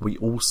 we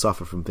all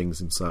suffer from things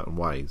in certain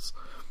ways.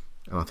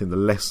 And I think the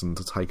lesson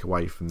to take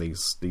away from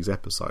these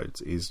episodes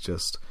is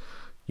just,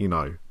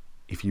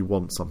 if you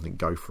want something,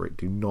 go for it.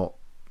 Do not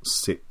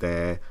sit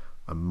there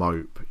and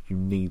mope. You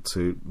need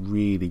to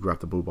really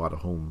grab the bull by the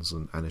horns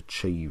and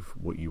achieve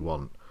what you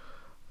want.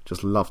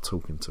 Just love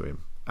talking to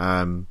him.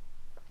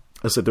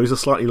 As I said, there is a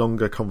slightly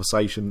longer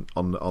conversation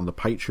on the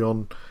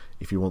Patreon.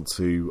 If you want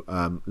to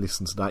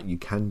listen to that, you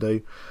can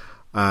do.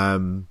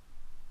 And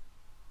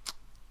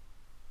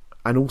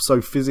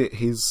also visit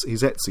his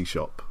Etsy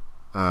shop.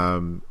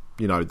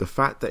 The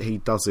fact that he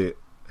does it,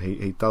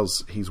 he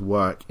does his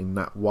work in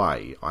that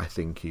way, I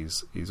think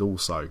is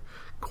also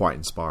quite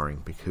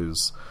inspiring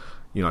because,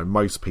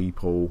 most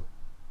people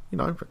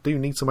do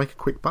need to make a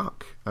quick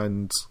buck.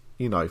 And,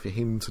 for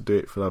him to do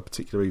it for a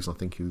particular reason, I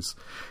think is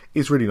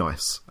really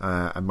nice,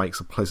 and makes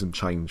a pleasant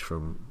change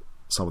from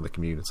some of the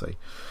community.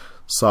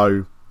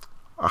 So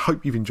I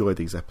hope you've enjoyed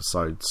these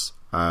episodes.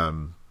 I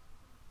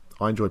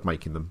enjoyed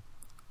making them,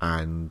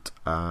 and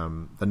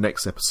the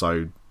next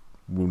episode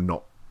will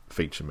not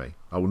feature me.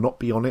 I will not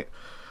be on it.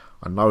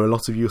 I know a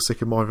lot of you are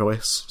sick of my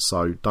voice,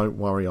 so don't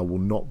worry, I will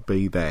not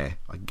be there.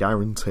 I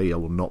guarantee I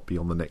will not be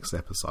on the next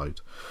episode.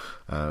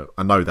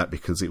 I know that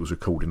because it was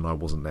recorded and I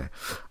wasn't there.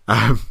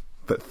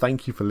 But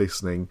thank you for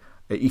listening.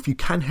 If you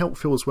can help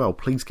Phil as well,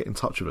 please get in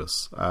touch with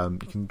us.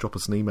 You can drop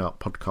us an email at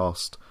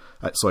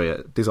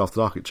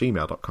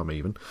disafterdark@gmail.com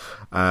even,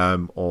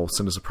 or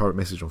send us a private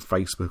message on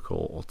Facebook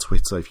or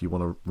Twitter if you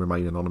want to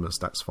remain anonymous.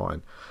 That's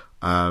fine.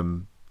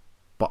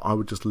 But I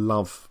would just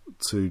love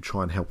to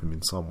try and help him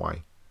in some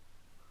way.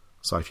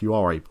 So if you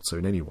are able to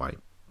in any way,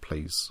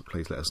 please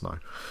let us know.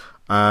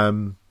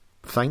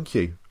 Thank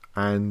you.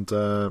 And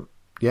there'll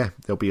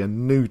be a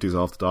new Diz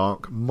After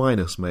Dark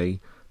minus me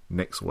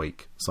next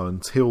week. So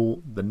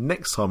until the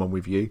next time I'm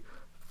with you,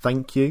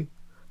 thank you,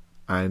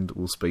 and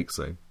we'll speak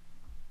soon.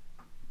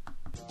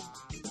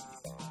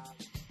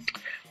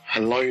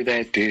 Hello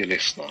there, dear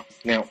listener.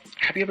 Now,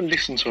 have you ever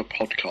listened to a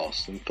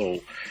podcast and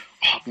thought,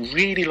 I'd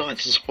really like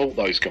to support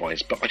those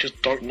guys, but I just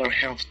don't know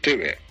how to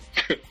do it?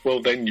 Well,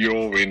 then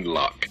you're in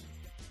luck.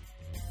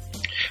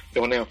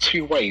 There are now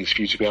 2 ways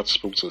for you to be able to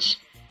support us.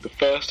 The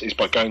first is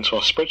by going to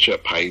our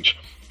Spreadshirt page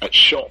at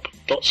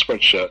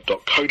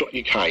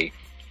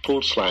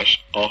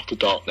shop.spreadshirt.co.uk/After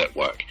Dark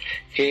Network.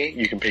 Here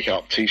you can pick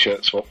up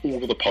t-shirts for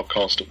all of the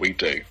podcasts that we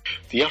do.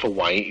 The other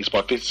way is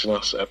by visiting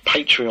us at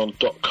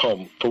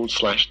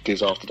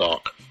patreon.com/Diz After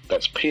Dark.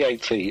 That's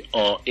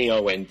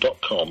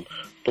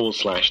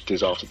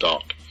patreon.com/Diz After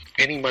Dark.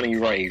 Any money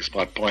raised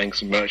by buying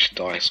some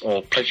merchandise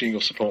or pledging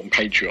your support on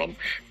Patreon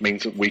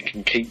means that we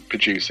can keep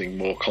producing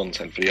more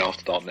content for the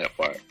After Dark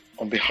Network.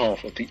 On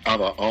behalf of the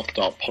other After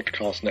Dark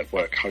Podcast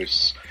Network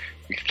hosts,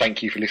 we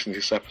thank you for listening to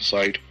this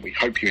episode. We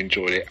hope you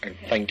enjoyed it, and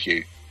thank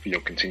you for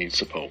your continued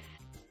support.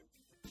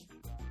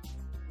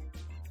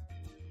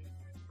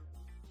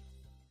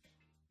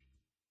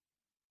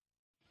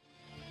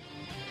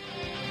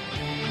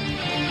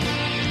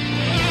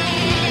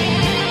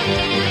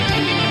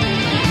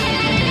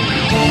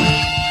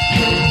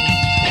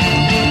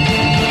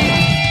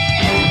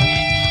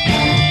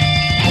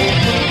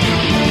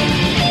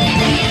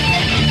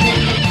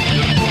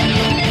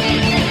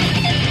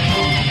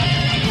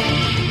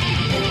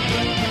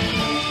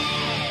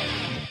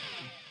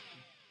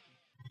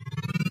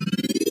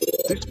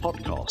 This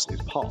podcast is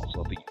part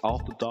of the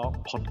After Dark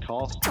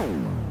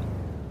Podcast.